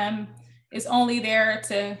about them, is only there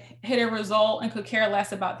to hit a result and could care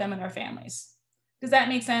less about them and their families. Does that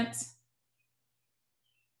make sense?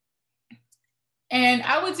 And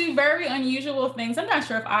I would do very unusual things. I'm not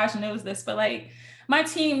sure if Aj knows this, but like my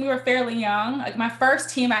team, we were fairly young. Like my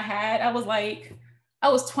first team I had, I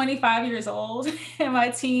was 25 years old, and my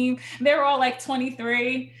team, they were all like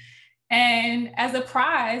 23. And as a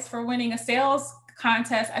prize for winning a sales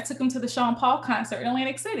contest, I took them to the Sean Paul concert in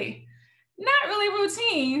Atlantic City. Not really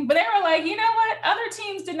routine, but they were like, you know what? Other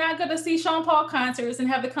teams did not go to see Sean Paul concerts and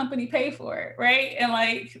have the company pay for it, right? And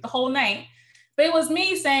like the whole night. But it was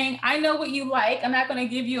me saying, I know what you like. I'm not going to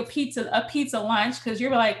give you a pizza lunch because you're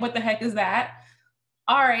like, what the heck is that?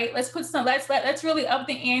 All right, let's really up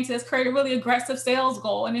the ante. Let's create a really aggressive sales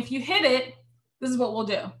goal. And if you hit it, this is what we'll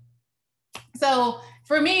do. So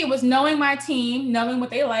for me, it was knowing my team, knowing what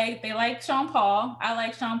they like. They like Sean Paul. I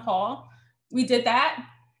like Sean Paul. We did that.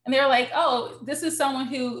 And they're like, oh, this is someone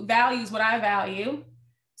who values what I value,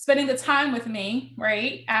 spending the time with me,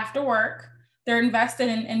 right? After work, they're invested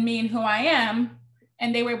in me and who I am.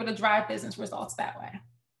 And they were able to drive business results that way.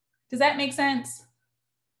 Does that make sense?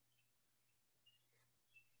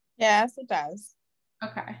 Yes, it does.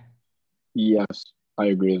 Okay. Yes, I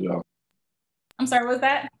agree as well. I'm sorry, what was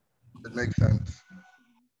that? It makes sense.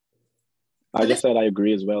 I just said I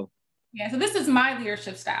agree as well. Yeah, so this is my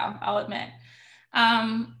leadership style, I'll admit.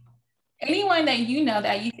 Anyone that you know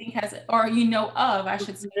that you think has, or you know of, I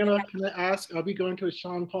should say. Can I ask, are we going to a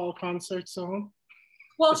Sean Paul concert soon?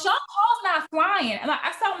 Well, Sean Paul's not flying. And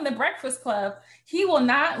I saw him in the Breakfast Club. He will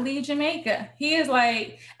not leave Jamaica. He is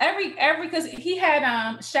like because he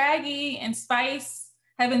had Shaggy and Spice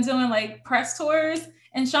have been doing like press tours.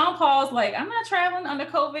 And Sean Paul's like, I'm not traveling under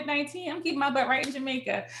COVID-19. I'm keeping my butt right in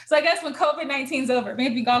Jamaica. So I guess when COVID-19's over,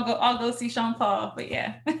 maybe I'll go see Sean Paul. But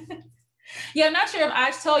yeah. Yeah, I'm not sure if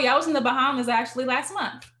I told you, I was in the Bahamas actually last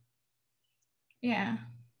month. Yeah.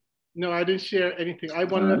 No, I didn't share anything. I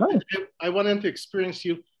wanted them to experience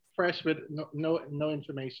you fresh with no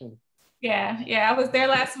information. Yeah, I was there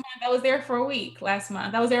last month. I was there for a week last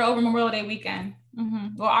month. I was there over Memorial Day weekend.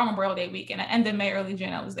 Mm-hmm. Well, our Memorial Day weekend, end of May, early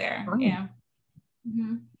June, I was there. Oh. Yeah.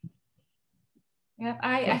 Mm-hmm. Yep,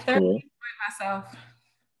 I thoroughly enjoyed myself.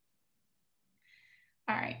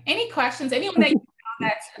 All right. Any questions? Anyone that you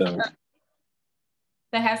know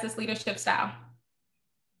that has this leadership style?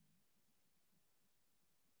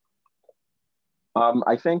 I don't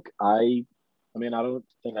think I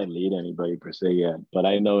lead anybody per se yet, but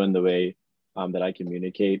I know in the way that I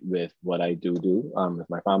communicate with what I do with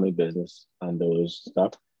my family business and those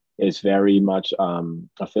stuff, it's very much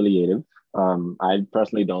affiliative. I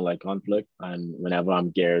personally don't like conflict, and whenever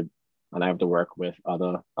I'm geared and I have to work with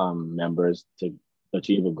other members to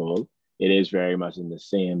achieve a goal, it is very much in the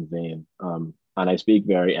same vein. And I speak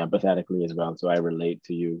very empathetically as well, so I relate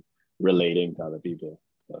to you relating to other people.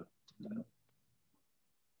 So, yeah.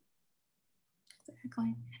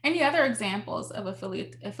 Exactly. Any other examples of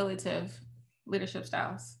affiliative leadership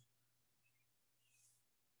styles?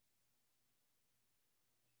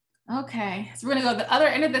 Okay, so we're gonna go to the other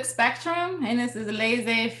end of the spectrum, and this is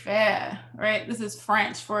laissez-faire, right? This is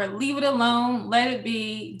French for leave it alone, let it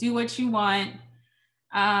be, do what you want.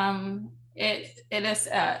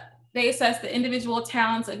 They assess the individual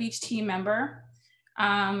talents of each team member.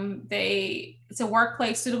 It's a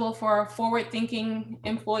workplace suitable for forward-thinking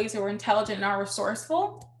employees who are intelligent and are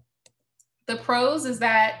resourceful. The pros is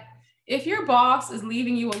that if your boss is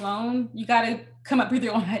leaving you alone, you got to come up with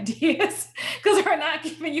your own ideas because we're not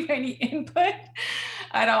giving you any input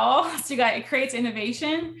at all. So it creates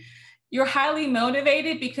innovation. You're highly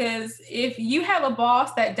motivated because if you have a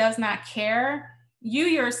boss that does not care, you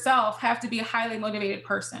yourself have to be a highly motivated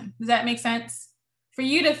person. Does that make sense? For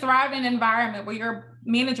you to thrive in an environment where your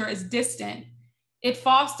manager is distant, it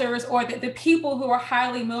fosters, or the people who are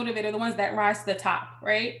highly motivated are the ones that rise to the top,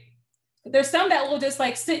 right? There's some that will just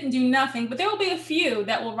like sit and do nothing, but there will be a few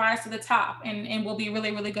that will rise to the top and will be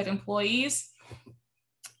really, really good employees.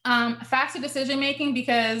 Faster decision-making,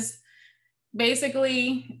 because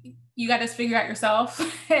basically you got to figure out yourself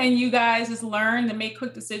and you guys just learn to make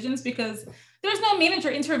quick decisions because there's no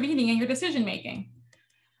manager intervening in your decision-making.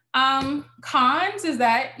 Cons is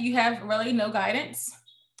that you have really no guidance.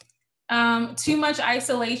 Too much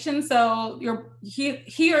isolation, so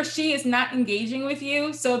he or she is not engaging with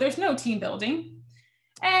you, so there's no team building.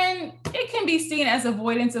 And it can be seen as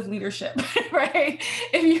avoidance of leadership, right?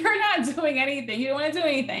 If you're not doing anything, you don't want to do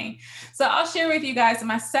anything. So I'll share with you guys,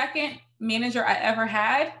 my second manager I ever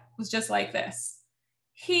had was just like this.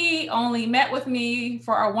 He only met with me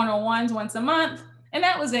for our one-on-ones once a month, and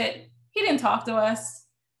that was it. He didn't talk to us.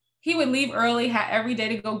 He would leave early, had every day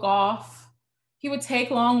to go golf. He would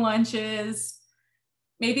take long lunches.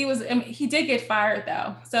 He did get fired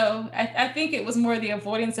though. So I think it was more the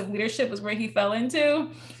avoidance of leadership was where he fell into.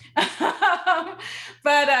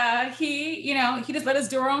 But he just let us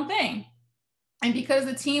do our own thing. And because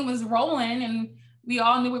the team was rolling and we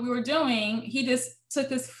all knew what we were doing, he just took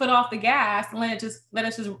his foot off the gas and let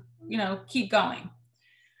us just keep going.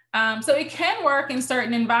 So it can work in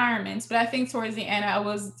certain environments, but I think towards the end, it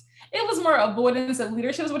was more avoidance of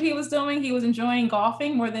leadership is what he was doing. He was enjoying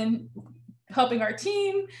golfing more than helping our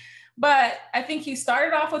team. But I think he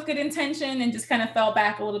started off with good intention and just kind of fell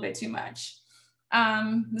back a little bit too much.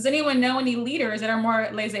 Does anyone know any leaders that are more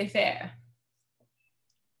laissez-faire?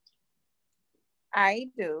 I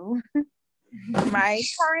do. My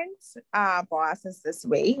current boss is this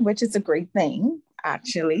way, which is a great thing,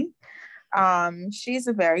 actually. She's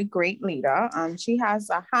a very great leader. She has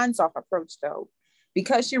a hands-off approach though,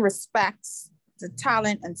 because she respects the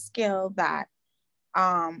talent and skill that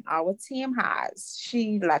our team has.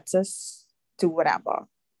 She lets us do whatever,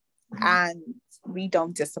 and we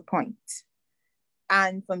don't disappoint.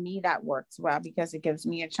 And for me, that works well because it gives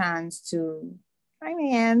me a chance to,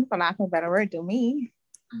 for lack of a better word, do me.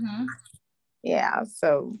 Mm-hmm. Yeah,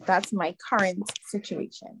 so that's my current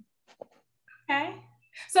situation. Okay.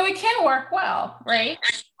 So it can work well, right?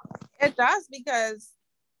 It does, because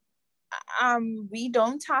we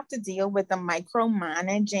don't have to deal with the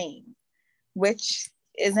micromanaging, which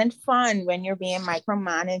isn't fun when you're being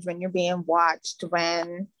micromanaged, when you're being watched,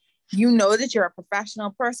 when you know that you're a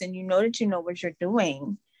professional person, you know that you know what you're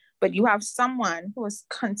doing, but you have someone who is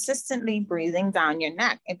consistently breathing down your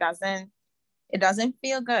neck. It doesn't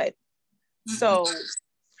feel good. Mm-hmm. So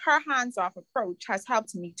her hands-off approach has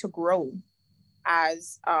helped me to grow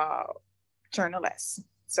as a journalist.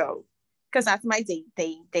 So, because that's my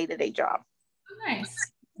day-to-day job. Nice.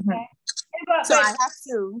 Mm-hmm. Okay. So I have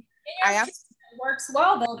to. It works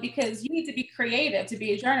well though, because you need to be creative to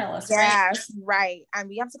be a journalist. Yes, right. And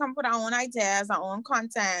we have to come up with our own ideas, our own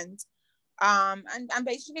content. And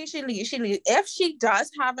basically she leads. If she does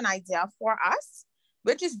have an idea for us,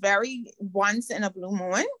 which is very once in a blue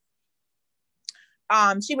moon,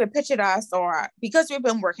 she would pitch it us, or because we've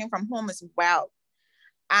been working from home as well,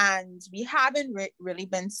 and we haven't really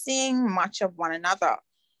been seeing much of one another.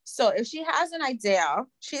 So if she has an idea,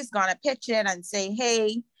 she's gonna pitch it and say,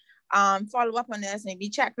 hey, follow up on this, maybe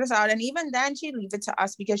check this out. And even then she leave it to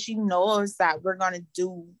us because she knows that we're gonna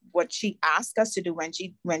do what she asked us to do when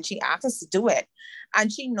she asked us to do it. And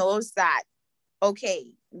she knows that,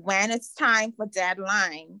 okay, when it's time for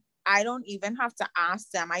deadline, I don't even have to ask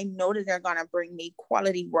them. I know that they're gonna bring me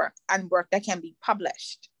quality work and work that can be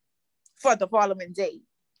published for the following day.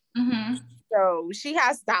 Mm-hmm. So she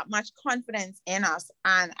has that much confidence in us,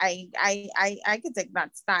 and I could take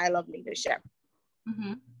that style of leadership.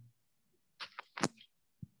 Mm-hmm.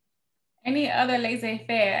 Any other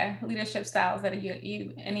laissez-faire leadership styles that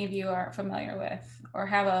any of you are familiar with, or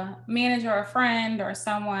have a manager or a friend or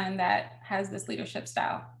someone that has this leadership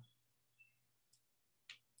style?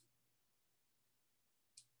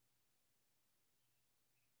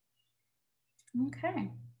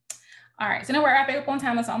 Okay. All right, so now we're wrapping up on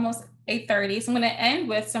time. It's almost 8:30. So I'm going to end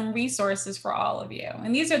with some resources for all of you.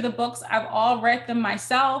 And these are the books. I've all read them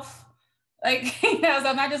myself. So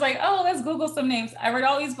I'm not just like, oh, let's Google some names. I read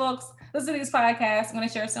all these books, listen to these podcasts. I'm going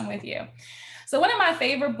to share some with you. So one of my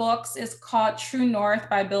favorite books is called True North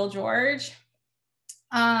by Bill George.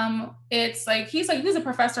 He's a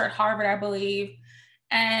professor at Harvard, I believe.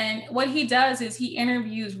 And what he does is he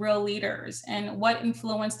interviews real leaders and what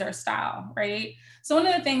influenced their style, right? So one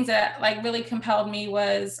of the things that really compelled me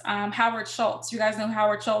was Howard Schultz. You guys know who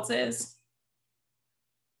Howard Schultz is?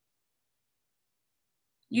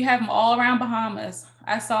 You have him all around Bahamas.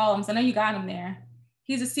 I saw him, so I know you got him there.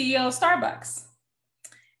 He's the CEO of Starbucks.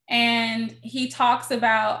 And he talks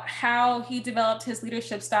about how he developed his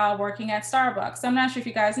leadership style working at Starbucks. So I'm not sure if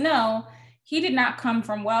you guys know, he did not come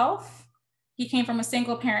from wealth. He came from a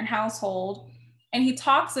single parent household. And he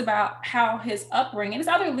talks about how his upbringing, and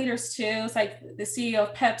there's other leaders too, it's like the CEO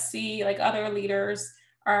of Pepsi, other leaders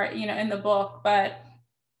are, in the book, but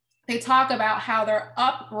they talk about how their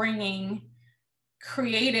upbringing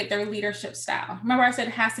created their leadership style. Remember I said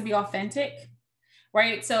it has to be authentic,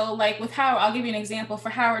 right? So with Howard, I'll give you an example. For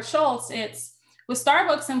Howard Schultz, it's with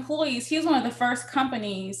Starbucks employees, he's one of the first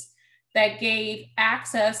companies that gave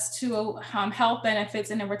access to health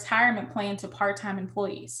benefits and a retirement plan to part-time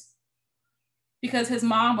employees. Because his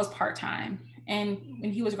mom was part-time, and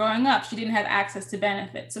when he was growing up, she didn't have access to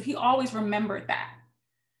benefits. So he always remembered that.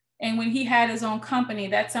 And when he had his own company,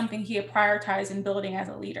 that's something he had prioritized in building as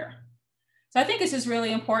a leader. So I think it's just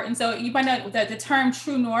really important. So you find out that the term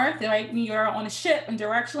true north, right? When you're on a ship and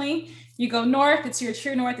directionally, you go north, it's your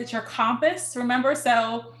true north, it's your compass, remember?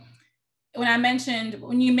 So when I mentioned,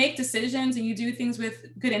 when you make decisions and you do things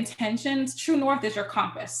with good intentions, true north is your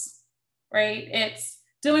compass, right? It's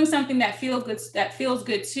doing something that feels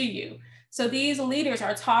good to you. So these leaders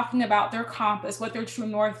are talking about their compass, what their true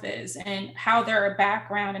north is, and how their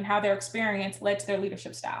background and how their experience led to their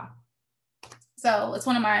leadership style. So it's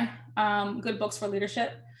one of my good books for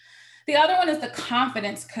leadership. The other one is The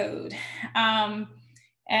Confidence Code. And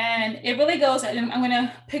it really goes, and I'm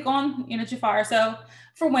gonna pick on, Jafar. So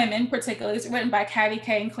for women particularly, it's written by Katty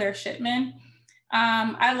Kay and Claire Shipman.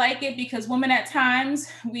 I like it because women at times,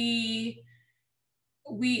 we're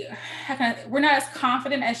not as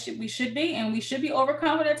confident as we should be, and we should be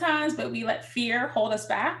overconfident at times, but we let fear hold us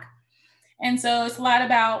back. And so it's a lot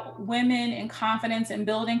about women and confidence and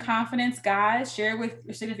building confidence. Guys, share with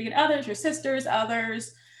your significant others, your sisters,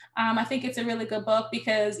 others. I think it's a really good book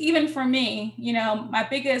because even for me, my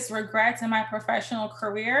biggest regrets in my professional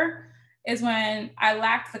career is when I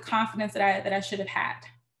lacked the confidence that I should have had.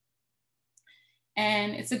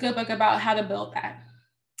 And it's a good book about how to build that.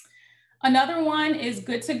 Another one is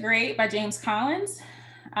Good to Great by James Collins.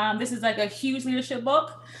 This is like a huge leadership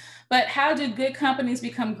book, but how do good companies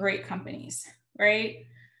become great companies, right?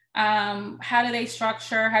 How do they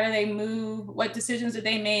structure? How do they move? What decisions do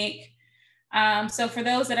they make? So for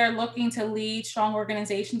those that are looking to lead strong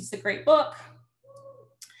organizations, it's a great book.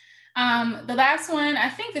 The last one, I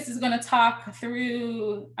think this is going to talk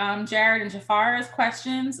through Jared and Jafar's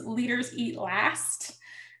questions, Leaders Eat Last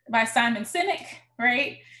by Simon Sinek,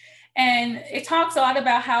 right? And it talks a lot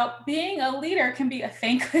about how being a leader can be a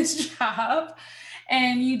thankless job.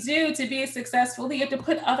 And to be a successful leader, you have to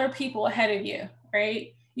put other people ahead of you,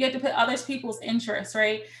 right? You have to put other people's interests,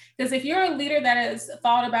 right? Because if you're a leader that is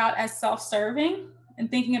thought about as self-serving and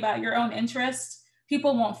thinking about your own interests,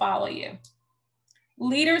 people won't follow you.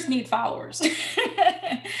 Leaders need followers.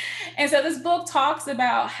 And so this book talks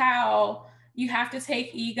about how you have to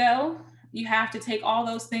take ego, you have to take all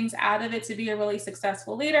those things out of it to be a really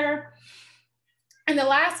successful leader. And the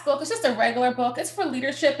last book is just a regular book. It's for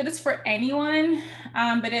leadership, but it's for anyone.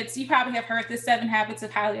 But you probably have heard this, 7 Habits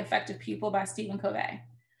of Highly Effective People by Stephen Covey.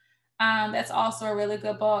 That's also a really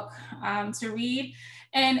good book to read.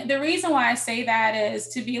 And the reason why I say that is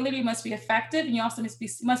to be a leader, you must be effective, and you also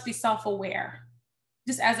must be self-aware,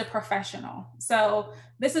 just as a professional. So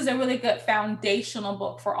this is a really good foundational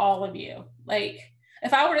book for all of you. Like,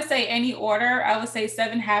 if I were to say any order, I would say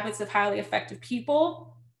 7 Habits of Highly Effective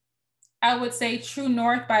People. I would say True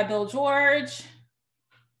North by Bill George.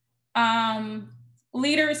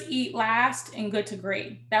 Leaders Eat Last and Good to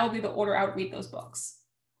Great. That would be the order I would read those books,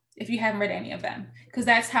 if you haven't read any of them, because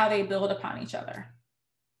that's how they build upon each other.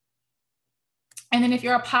 And then if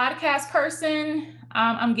you're a podcast person,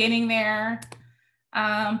 I'm getting there.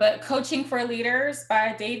 But Coaching for Leaders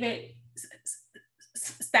by David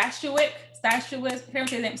Stashwick.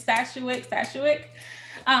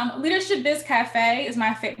 Leadership Biz Cafe is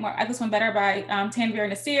my favorite. I like this one better by Tanvir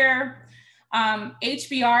Nassir.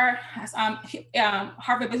 HBR,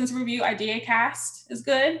 Harvard Business Review IdeaCast is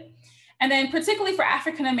good. And then particularly for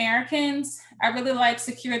African Americans, I really like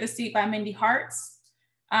Secure the Seat by Mindy Harts.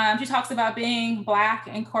 She talks about being Black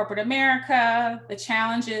in corporate America, the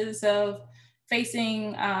challenges of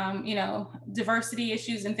facing, diversity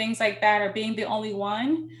issues and things like that, or being the only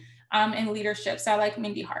one in leadership. So I like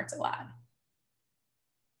Mindy Harts a lot.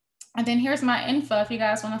 And then here's my info if you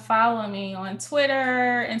guys want to follow me on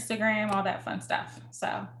Twitter, Instagram, all that fun stuff.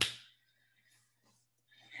 So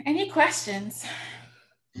any questions?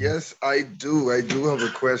 Yes, I do. I do have a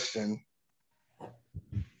question.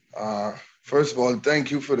 First of all, thank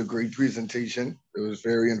you for the great presentation. It was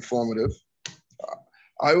very informative.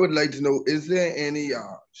 I would like to know, is there any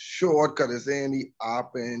shortcut, is there any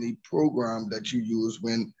app, any program that you use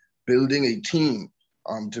when building a team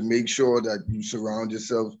to make sure that you surround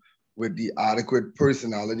yourself with the adequate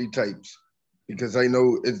personality types? Because I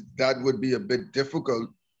know that would be a bit difficult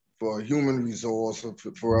for a human resource,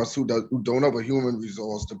 for us who don't have a human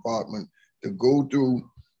resource department, to go through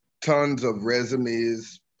tons of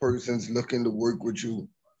resumes, persons looking to work with you.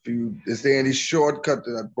 Is there any shortcut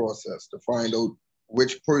to that process to find out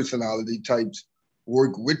which personality types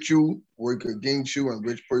work with you, work against you, and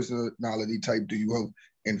which personality type do you have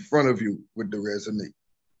in front of you with the resume?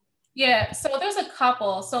 Yeah, so there's a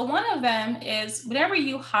couple. So one of them is whenever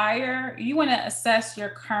you hire, you want to assess your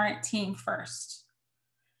current team first.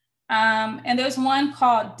 And there's one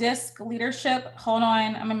called DISC Leadership. Hold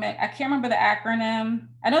on, I can't remember the acronym.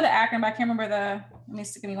 I know the acronym, but I can't remember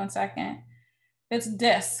give me 1 second. It's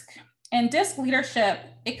DISC. And DISC Leadership,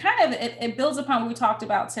 it builds upon what we talked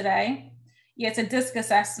about today. Yeah, it's a DISC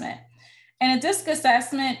assessment. And a DISC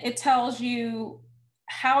assessment, it tells you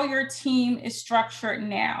how your team is structured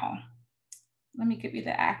now. Let me give you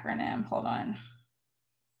the acronym, hold on.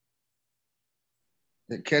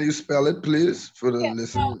 Can you spell it, please, for the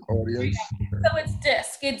listening audience? So it's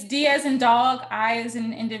DISC. It's D as in dog, I as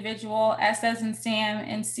in individual, S as in Sam,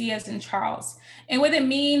 and C as in Charles. And what it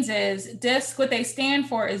means is DISC, what they stand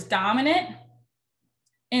for is dominant,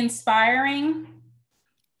 inspiring,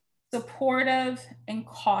 supportive, and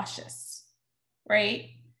cautious, right?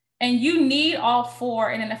 And you need all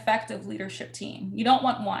four in an effective leadership team. You don't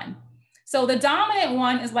want one. So the dominant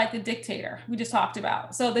one is like the dictator we just talked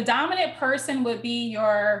about. So the dominant person would be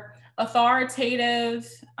your authoritative,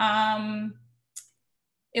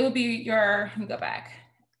 it would be your, let me go back.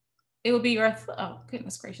 It would be your, oh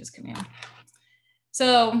goodness gracious, Kamila.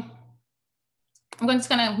 So I'm just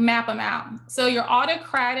gonna map them out. So your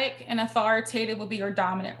autocratic and authoritative will be your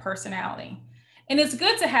dominant personality. And it's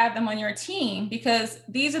good to have them on your team because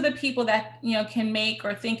these are the people that, you know, can make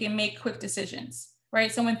or think and make quick decisions,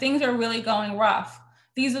 right? So when things are really going rough,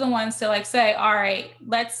 these are the ones to like say, all right,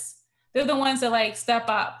 they're the ones that like step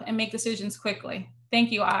up and make decisions quickly.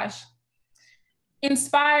 Thank you, Aj.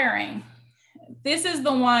 Inspiring. This is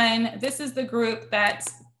the group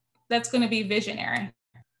that's gonna be visionary.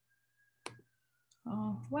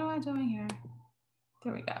 Oh, what am I doing here?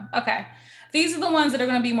 There we go. Okay. These are the ones that are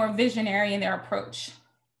going to be more visionary in their approach.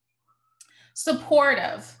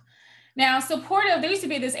 Supportive. Now, supportive, there used to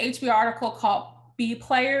be this HB article called B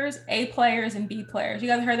players, A players, and B players. You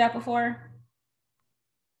guys heard that before?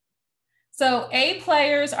 So A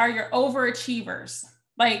players are your overachievers,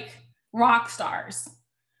 like rock stars.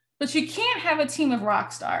 But you can't have a team of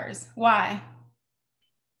rock stars. Why?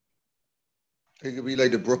 It could be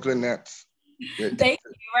like the Brooklyn Nets. Thank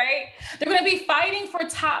you, right? They're going to be fighting for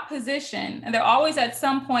top position, and they're always at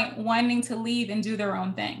some point wanting to leave and do their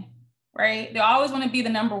own thing, right? They always want to be the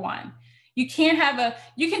number one. You can have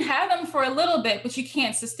them for a little bit, but you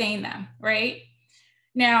can't sustain them, right?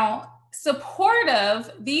 Now,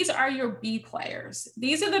 supportive, these are your B players.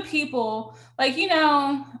 These are the people like, you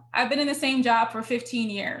know, I've been in the same job for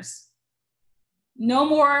 15 years.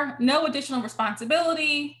 No additional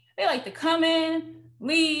responsibility. They like to come in,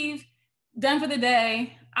 leave, done for the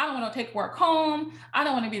day. I don't want to take work home. I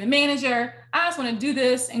don't want to be the manager. I just want to do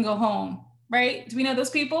this and go home, right? Do we know those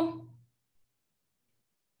people?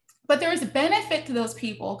 But there is a benefit to those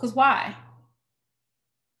people because why?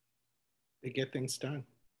 They get things done.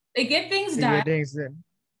 They get things done.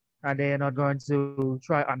 And they're not going to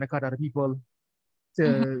try undercut other people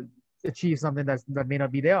to achieve something that may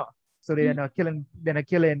not be there. So they're not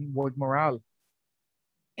killing work morale.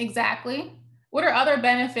 Exactly. What are other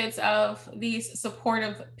benefits of these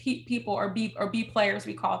supportive people or B players,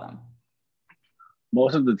 we call them?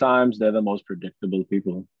 Most of the times, they're the most predictable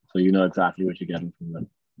people. So you know exactly what you're getting from them.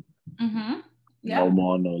 Mm-hmm. Yeah. No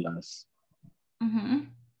more, no less. Mm-hmm.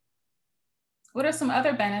 What are some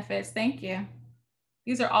other benefits? Thank you.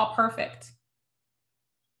 These are all perfect.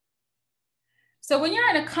 So when you're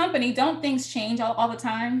in a company, don't things change all the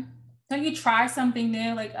time? Don't you try something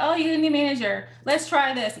new? Like, oh, you're a new manager. Let's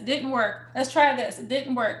try this. It didn't work. Let's try this. It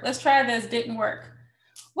didn't work. Let's try this. It didn't work.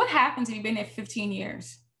 What happens if you've been there 15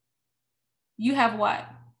 years? You have what?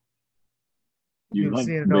 You have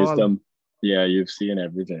wisdom. Yeah, you've seen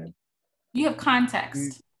everything. You have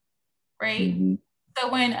context, right? Mm-hmm.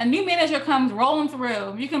 So when a new manager comes rolling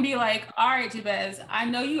through, you can be like, all right, Jabez, I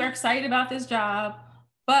know you are excited about this job,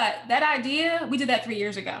 but that idea, we did that 3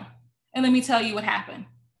 years ago. And let me tell you what happened.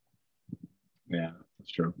 Yeah, that's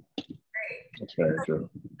true. That's very true.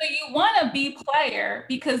 So you want to be player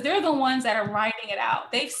because they're the ones that are writing it out.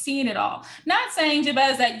 They've seen it all. Not saying,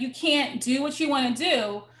 Jabez, that you can't do what you want to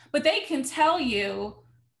do, but they can tell you,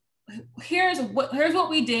 here's what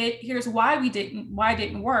we did, here's why it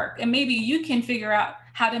didn't work. And maybe you can figure out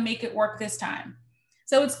how to make it work this time.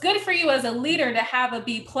 So it's good for you as a leader to have a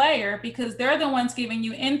B player because they're the ones giving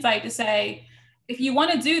you insight to say, if you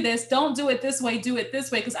want to do this, don't do it this way, do it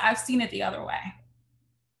this way, because I've seen it the other way.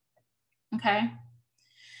 Okay.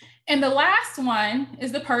 And the last one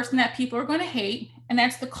is the person that people are going to hate, and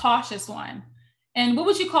that's the cautious one. And what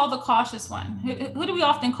would you call the cautious one? Who do we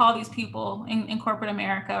often call these people in corporate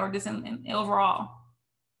America or just in overall?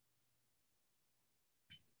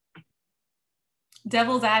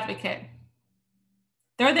 Devil's advocate.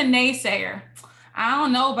 They're the naysayer. I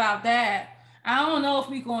don't know about that. I don't know if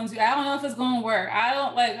we're going to, I don't know if it's going to work. I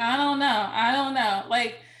don't know.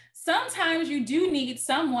 Like sometimes you do need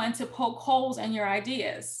someone to poke holes in your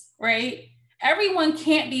ideas, right? Everyone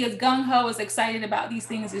can't be as gung-ho, as excited about these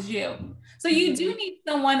things as you. So you do need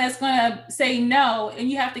someone that's going to say no, and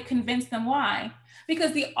you have to convince them why.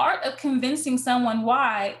 because the art of convincing someone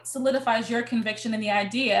why solidifies your conviction in the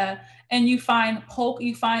idea, and you find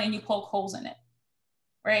and you poke holes in it,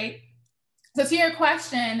 right? So to your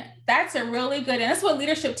question, that's a really good, and that's what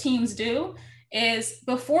leadership teams do, is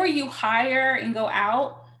before you hire and go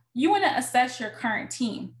out, you want to assess your current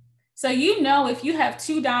team. So you know if you have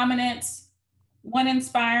 2 dominants, 1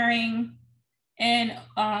 inspiring, and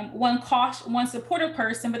one supportive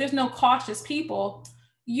person, but there's no cautious people,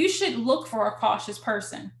 you should look for a cautious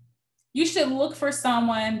person. You should look for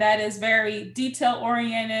someone that is very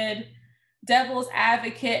detail-oriented, devil's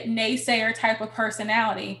advocate, naysayer type of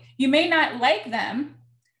personality. You may not like them,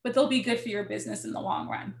 but they'll be good for your business in the long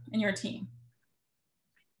run and your team.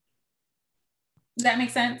 Does that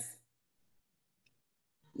make sense?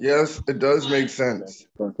 Yes, it does make sense.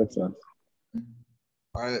 Perfect sense.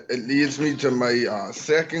 It leads me to my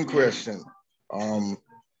second question.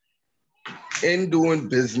 In doing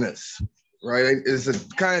business, right? It's a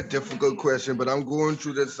kind of difficult question, but I'm going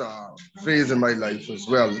through this phase in my life as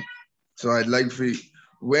well. So I'd like for you,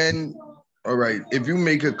 all right, if you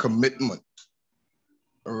make a commitment,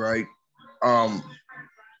 all right,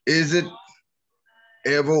 is it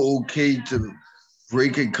ever okay to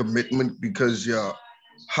break a commitment because your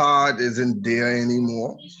heart isn't there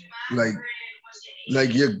anymore?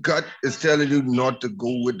 Like your gut is telling you not to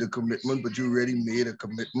go with the commitment, but you already made a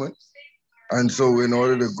commitment. And so in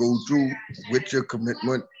order to go through with your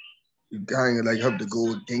commitment, you kind of like have to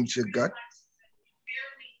go against your gut.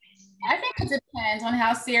 I think it depends on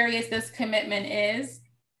how serious this commitment is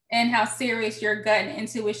and how serious your gut and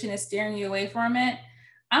intuition is steering you away from it.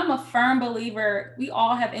 I'm a firm believer, we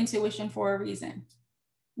all have intuition for a reason.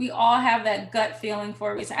 We all have that gut feeling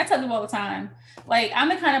for a reason. I tell people all the time, like, I'm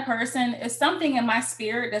the kind of person, if something in my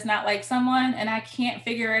spirit does not like someone and I can't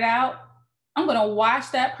figure it out, I'm gonna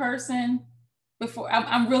watch that person before,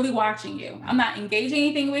 I'm really watching you. I'm not engaging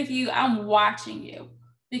anything with you, I'm watching you.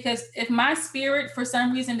 Because if my spirit for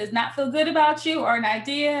some reason does not feel good about you or an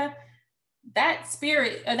idea, that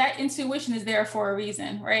spirit or that intuition is there for a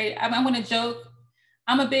reason, right? I'm gonna joke,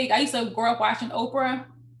 I used to grow up watching Oprah.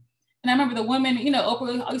 And I remember the women, you know,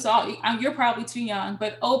 Oprah, you're probably too young,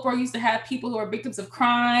 but Oprah used to have people who are victims of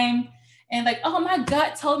crime and like, oh, my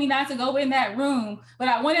gut told me not to go in that room, but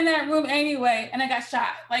I went in that room anyway and I got shot.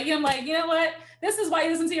 Like, I'm like, you know what? This is why you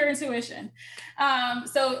listen to your intuition.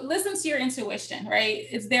 So listen to your intuition, right?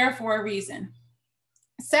 It's there for a reason.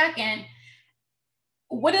 Second,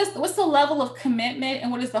 what's the level of commitment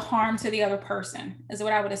and what is the harm to the other person is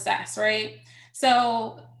what I would assess, right?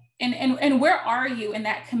 So, and where are you in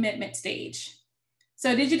that commitment stage?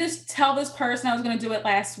 So did you just tell this person I was going to do it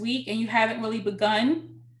last week and you haven't really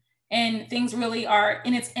begun and things really are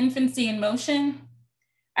in its infancy in motion?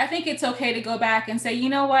 I think it's okay to go back and say, you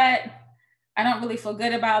know what? I don't really feel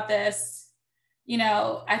good about this. You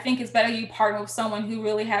know, I think it's better you partner with someone who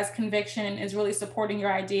really has conviction and is really supporting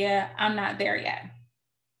your idea. I'm not there yet.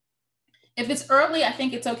 If it's early, I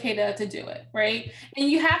think it's okay to do it, right? And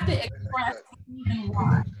you have to express the reason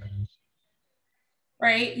why.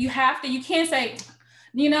 Right? You can't say,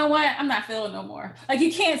 you know what? I'm not feeling no more. Like,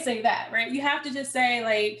 you can't say that, right? You have to just say,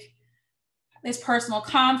 like, there's personal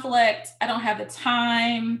conflict. I don't have the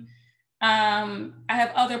time. I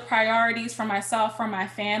have other priorities for myself, for my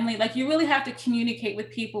family. Like, you really have to communicate with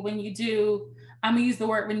people when you do, I'm gonna use the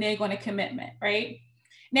word renege on a commitment, right?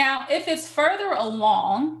 Now, if it's further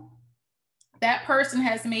along, that person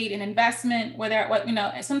has made an investment, whether, you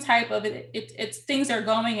know, some type of it's things are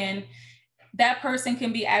going in, that person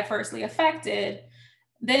can be adversely affected,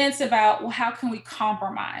 then it's about, well, how can we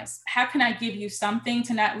compromise? How can I give you something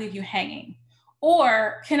to not leave you hanging?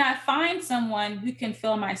 Or can I find someone who can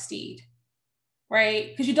fill my steed, right?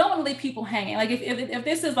 Because you don't want to leave people hanging. Like if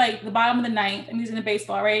this is like the bottom of the ninth, I'm using the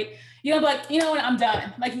baseball, right? You know, like, you know what, I'm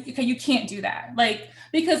done. Like, okay, you can't do that. Like,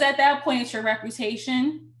 because at that point, it's your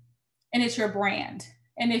reputation and it's your brand.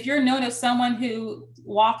 And if you're known as someone who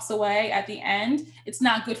walks away at the end, it's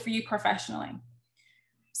not good for you professionally.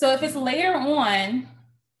 So if it's later on,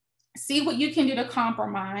 see what you can do to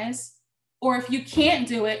compromise, or if you can't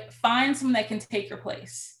do it, find someone that can take your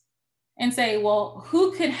place and say, well,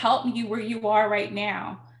 who could help you where you are right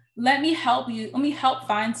now? Let me help you. Let me help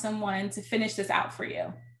find someone to finish this out for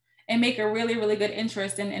you and make a really, really good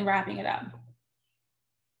interest in wrapping it up.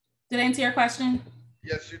 Did I answer your question?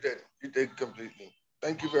 Yes, you did. You did completely.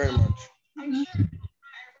 Thank you very much.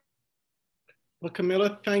 Well,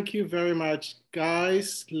 Kamila, thank you very much.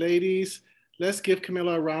 Guys, ladies, let's give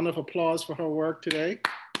Kamila a round of applause for her work today.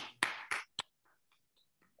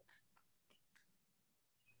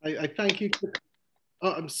 I thank you.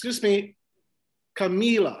 Excuse me,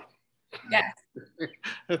 Kamila. Yes. I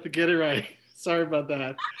have to get it right. Sorry about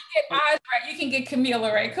that. Get Oz right. You can get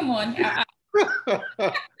Kamila right. Come on.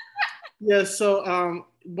 Yes. So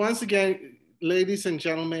once again, ladies and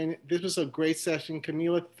gentlemen, this was a great session.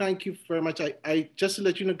 Kamila, thank you very much. I just to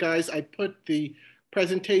let you know, guys, I put the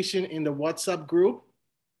presentation in the WhatsApp group,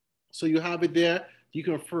 so you have it there. You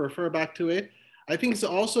can refer back to it. I think it's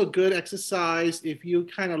also a good exercise if you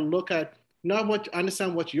kind of look at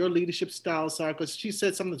understand what your leadership styles are, because she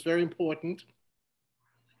said something that's very important.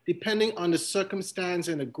 Depending on the circumstance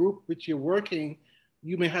and the group which you're working,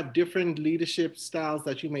 you may have different leadership styles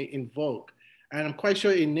that you may invoke. And I'm quite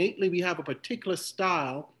sure innately we have a particular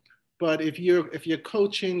style, but if you're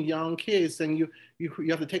coaching young kids, then you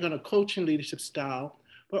have to take on a coaching leadership style.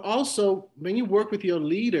 But also when you work with your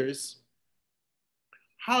leaders,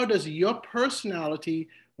 how does your personality,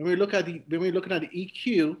 when we're looking at the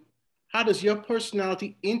EQ, how does your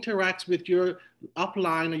personality interact with your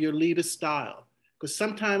upline or your leader style? Because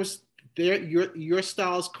sometimes your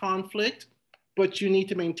styles conflict, but you need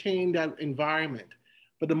to maintain that environment.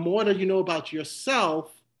 But the more that you know about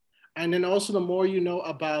yourself, and then also the more you know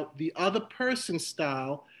about the other person's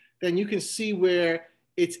style, then you can see where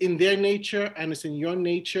it's in their nature and it's in your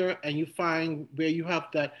nature, and you find where you have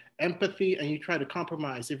that empathy and you try to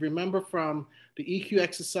compromise. If you remember from the EQ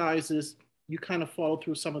exercises, you kind of follow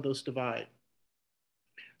through some of those divides.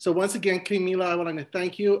 So once again, Kamila, I want to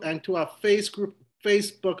thank you, and to our Facebook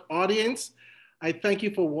audience, I thank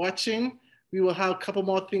you for watching. We will have a couple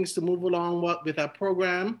more things to move along with our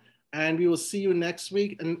program, and we will see you next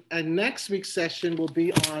week. And next week's session will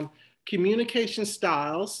be on communication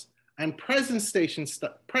styles and presentation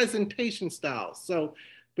styles. So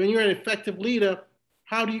when you're an effective leader,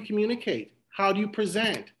 how do you communicate? How do you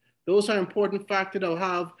present? Those are important factors of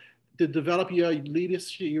how to develop your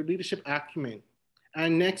leadership acumen.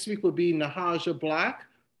 And next week will be Nahaja Black,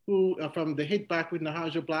 who from the Hit Back with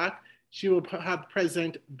Nahaja Black. She will have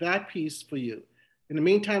present that piece for you. In the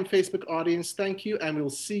meantime, Facebook audience, thank you, and we'll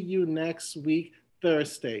see you next week,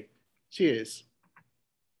 Thursday. Cheers.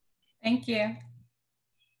 Thank you.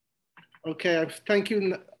 Okay, thank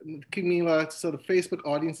you, Kamila. So the Facebook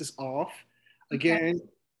audience is off. Again, okay.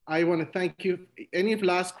 I want to thank you. Any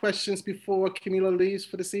last questions before Kamila leaves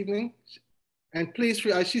for this evening? And please,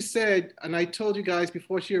 as she said, and I told you guys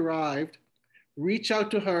before she arrived, reach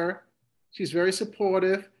out to her. She's very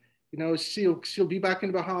supportive. You know, she'll be back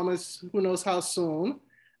in the Bahamas, who knows how soon.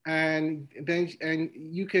 And then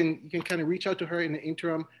you can kind of reach out to her in the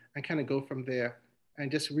interim and kind of go from there, and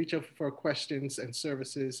just reach out for questions and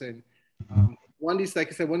services. And one of these, like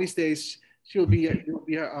I said, one of these days you'll be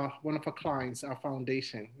one of our clients, our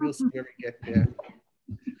foundation. We'll see where we get there.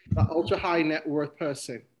 The ultra high net worth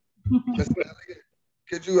person.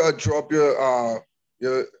 Could you drop your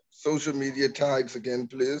social media tags again,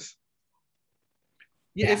 please?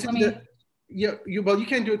 Yeah, well, you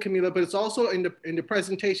can do it, Kamila, but it's also in the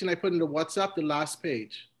presentation I put in the WhatsApp, the last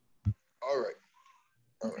page. All right.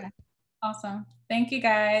 Okay. Awesome. Thank you,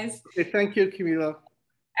 guys. Okay, thank you, Kamila. All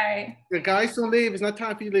right. The guys, don't leave. It's not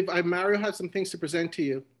time for you to leave. Mario has some things to present to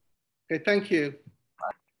you. Okay, thank you.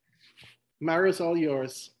 Mario's all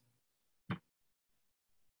yours.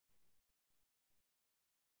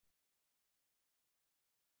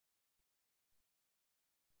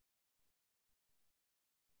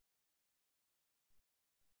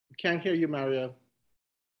 Can't hear you, Mario.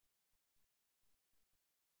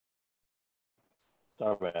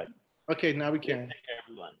 All right. Okay, now we can. Thank you,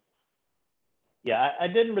 everyone. Yeah, I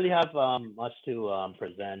didn't really have much to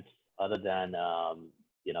present other than,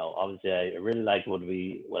 you know, obviously I really liked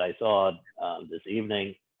what I saw this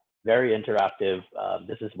evening. Very interactive.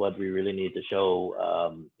 This is what we really need to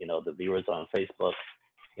show, you know, the viewers on Facebook.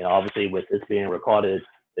 You know, obviously with this being recorded,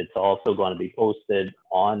 it's also going to be posted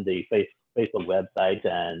on the Facebook website,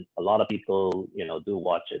 and a lot of people, you know, do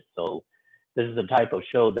watch it. So this is the type of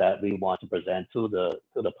show that we want to present to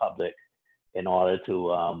the public in order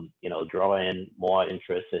to, you know, draw in more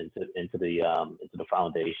interest into the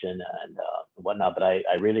foundation and whatnot. But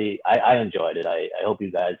I really enjoyed it. I hope you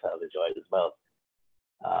guys have enjoyed it as well.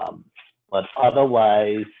 But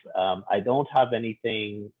otherwise, I don't have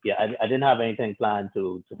anything. Yeah, I didn't have anything planned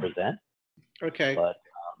to present. Okay. But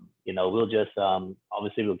you know, we'll just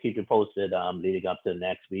obviously we'll keep you posted leading up to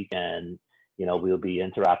next week, and you know, we'll be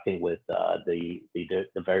interacting with the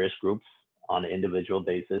various groups on an individual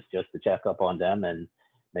basis just to check up on them and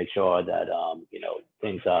make sure that you know,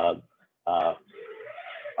 things are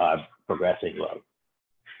progressing well.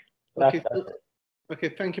 Okay. Okay.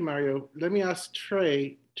 Thank you, Mario. Let me ask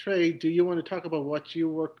Trey. Trey, do you want to talk about what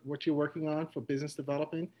you're working on for business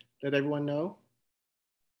development? Let everyone know.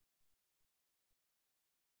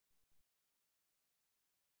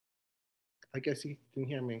 I guess he didn't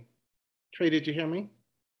hear me. Trey, did you hear me?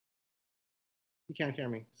 You can't hear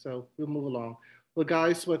me, so we'll move along. Well,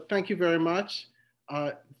 guys, well, thank you very much.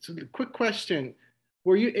 So quick question.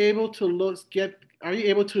 Were you able to are you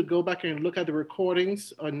able to go back and look at the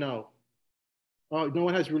recordings or no? Oh, no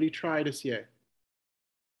one has really tried this yet.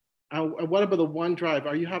 What about the OneDrive?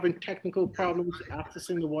 Are you having technical problems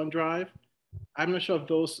accessing the OneDrive? I'm not sure if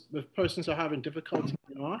the persons are having difficulty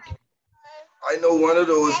or not. I know one of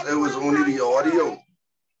those, it was only the audio.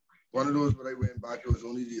 One of those, when I went back, it was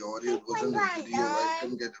only the audio. It wasn't the video. I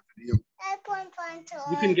couldn't get the video.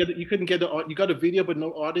 You couldn't get it. You couldn't get the. You got a video but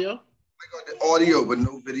no audio. I got the audio but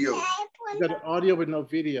no video. You got the audio but no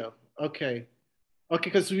video. Okay. Okay,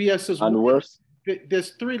 because we have. And worse.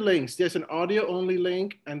 There's 3 links. There's an audio only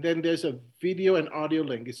link, and then there's a video and audio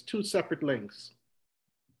link. It's 2 separate links.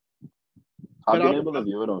 I've been able to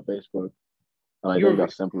view it on Facebook. And I think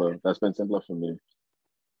that's simpler. That's been simpler for me.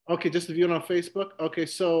 Okay, just to view it on Facebook. Okay,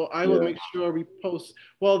 so I will make sure we post.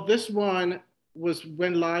 Well, this one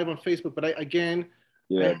went live on Facebook, but I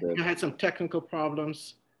had some technical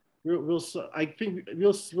problems. I think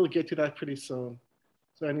we'll get to that pretty soon.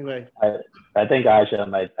 So anyway, I think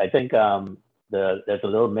Aisha, I think there's a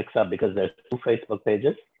little mix up because there's 2 Facebook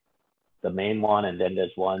pages, the main one, and then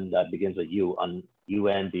there's one that begins with U on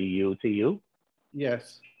UNDUTU.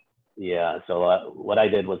 Yes. Yeah. So what I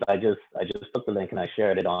did was I just took the link and I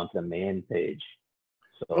shared it onto the main page.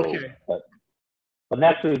 So, okay. But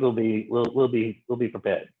next week we'll be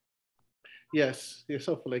prepared. Yes. Yes.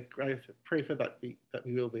 Hopefully, I pray for that. That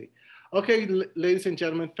we will be. Okay, ladies and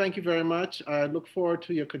gentlemen, thank you very much. I look forward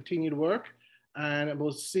to your continued work, and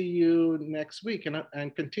we'll see you next week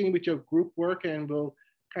and continue with your group work, and we'll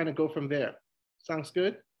kind of go from there. Sounds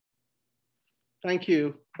good? Thank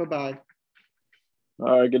you. Bye-bye.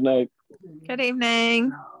 All right, good night. Good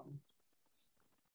evening.